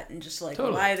shot and just like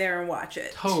lie there and watch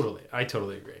it. Totally. I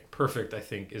totally agree. Perfect, I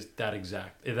think, is that is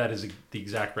the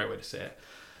exact right way to say it.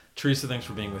 Theresa, thanks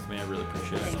for being with me. I really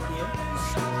appreciate it.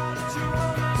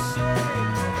 Thank you.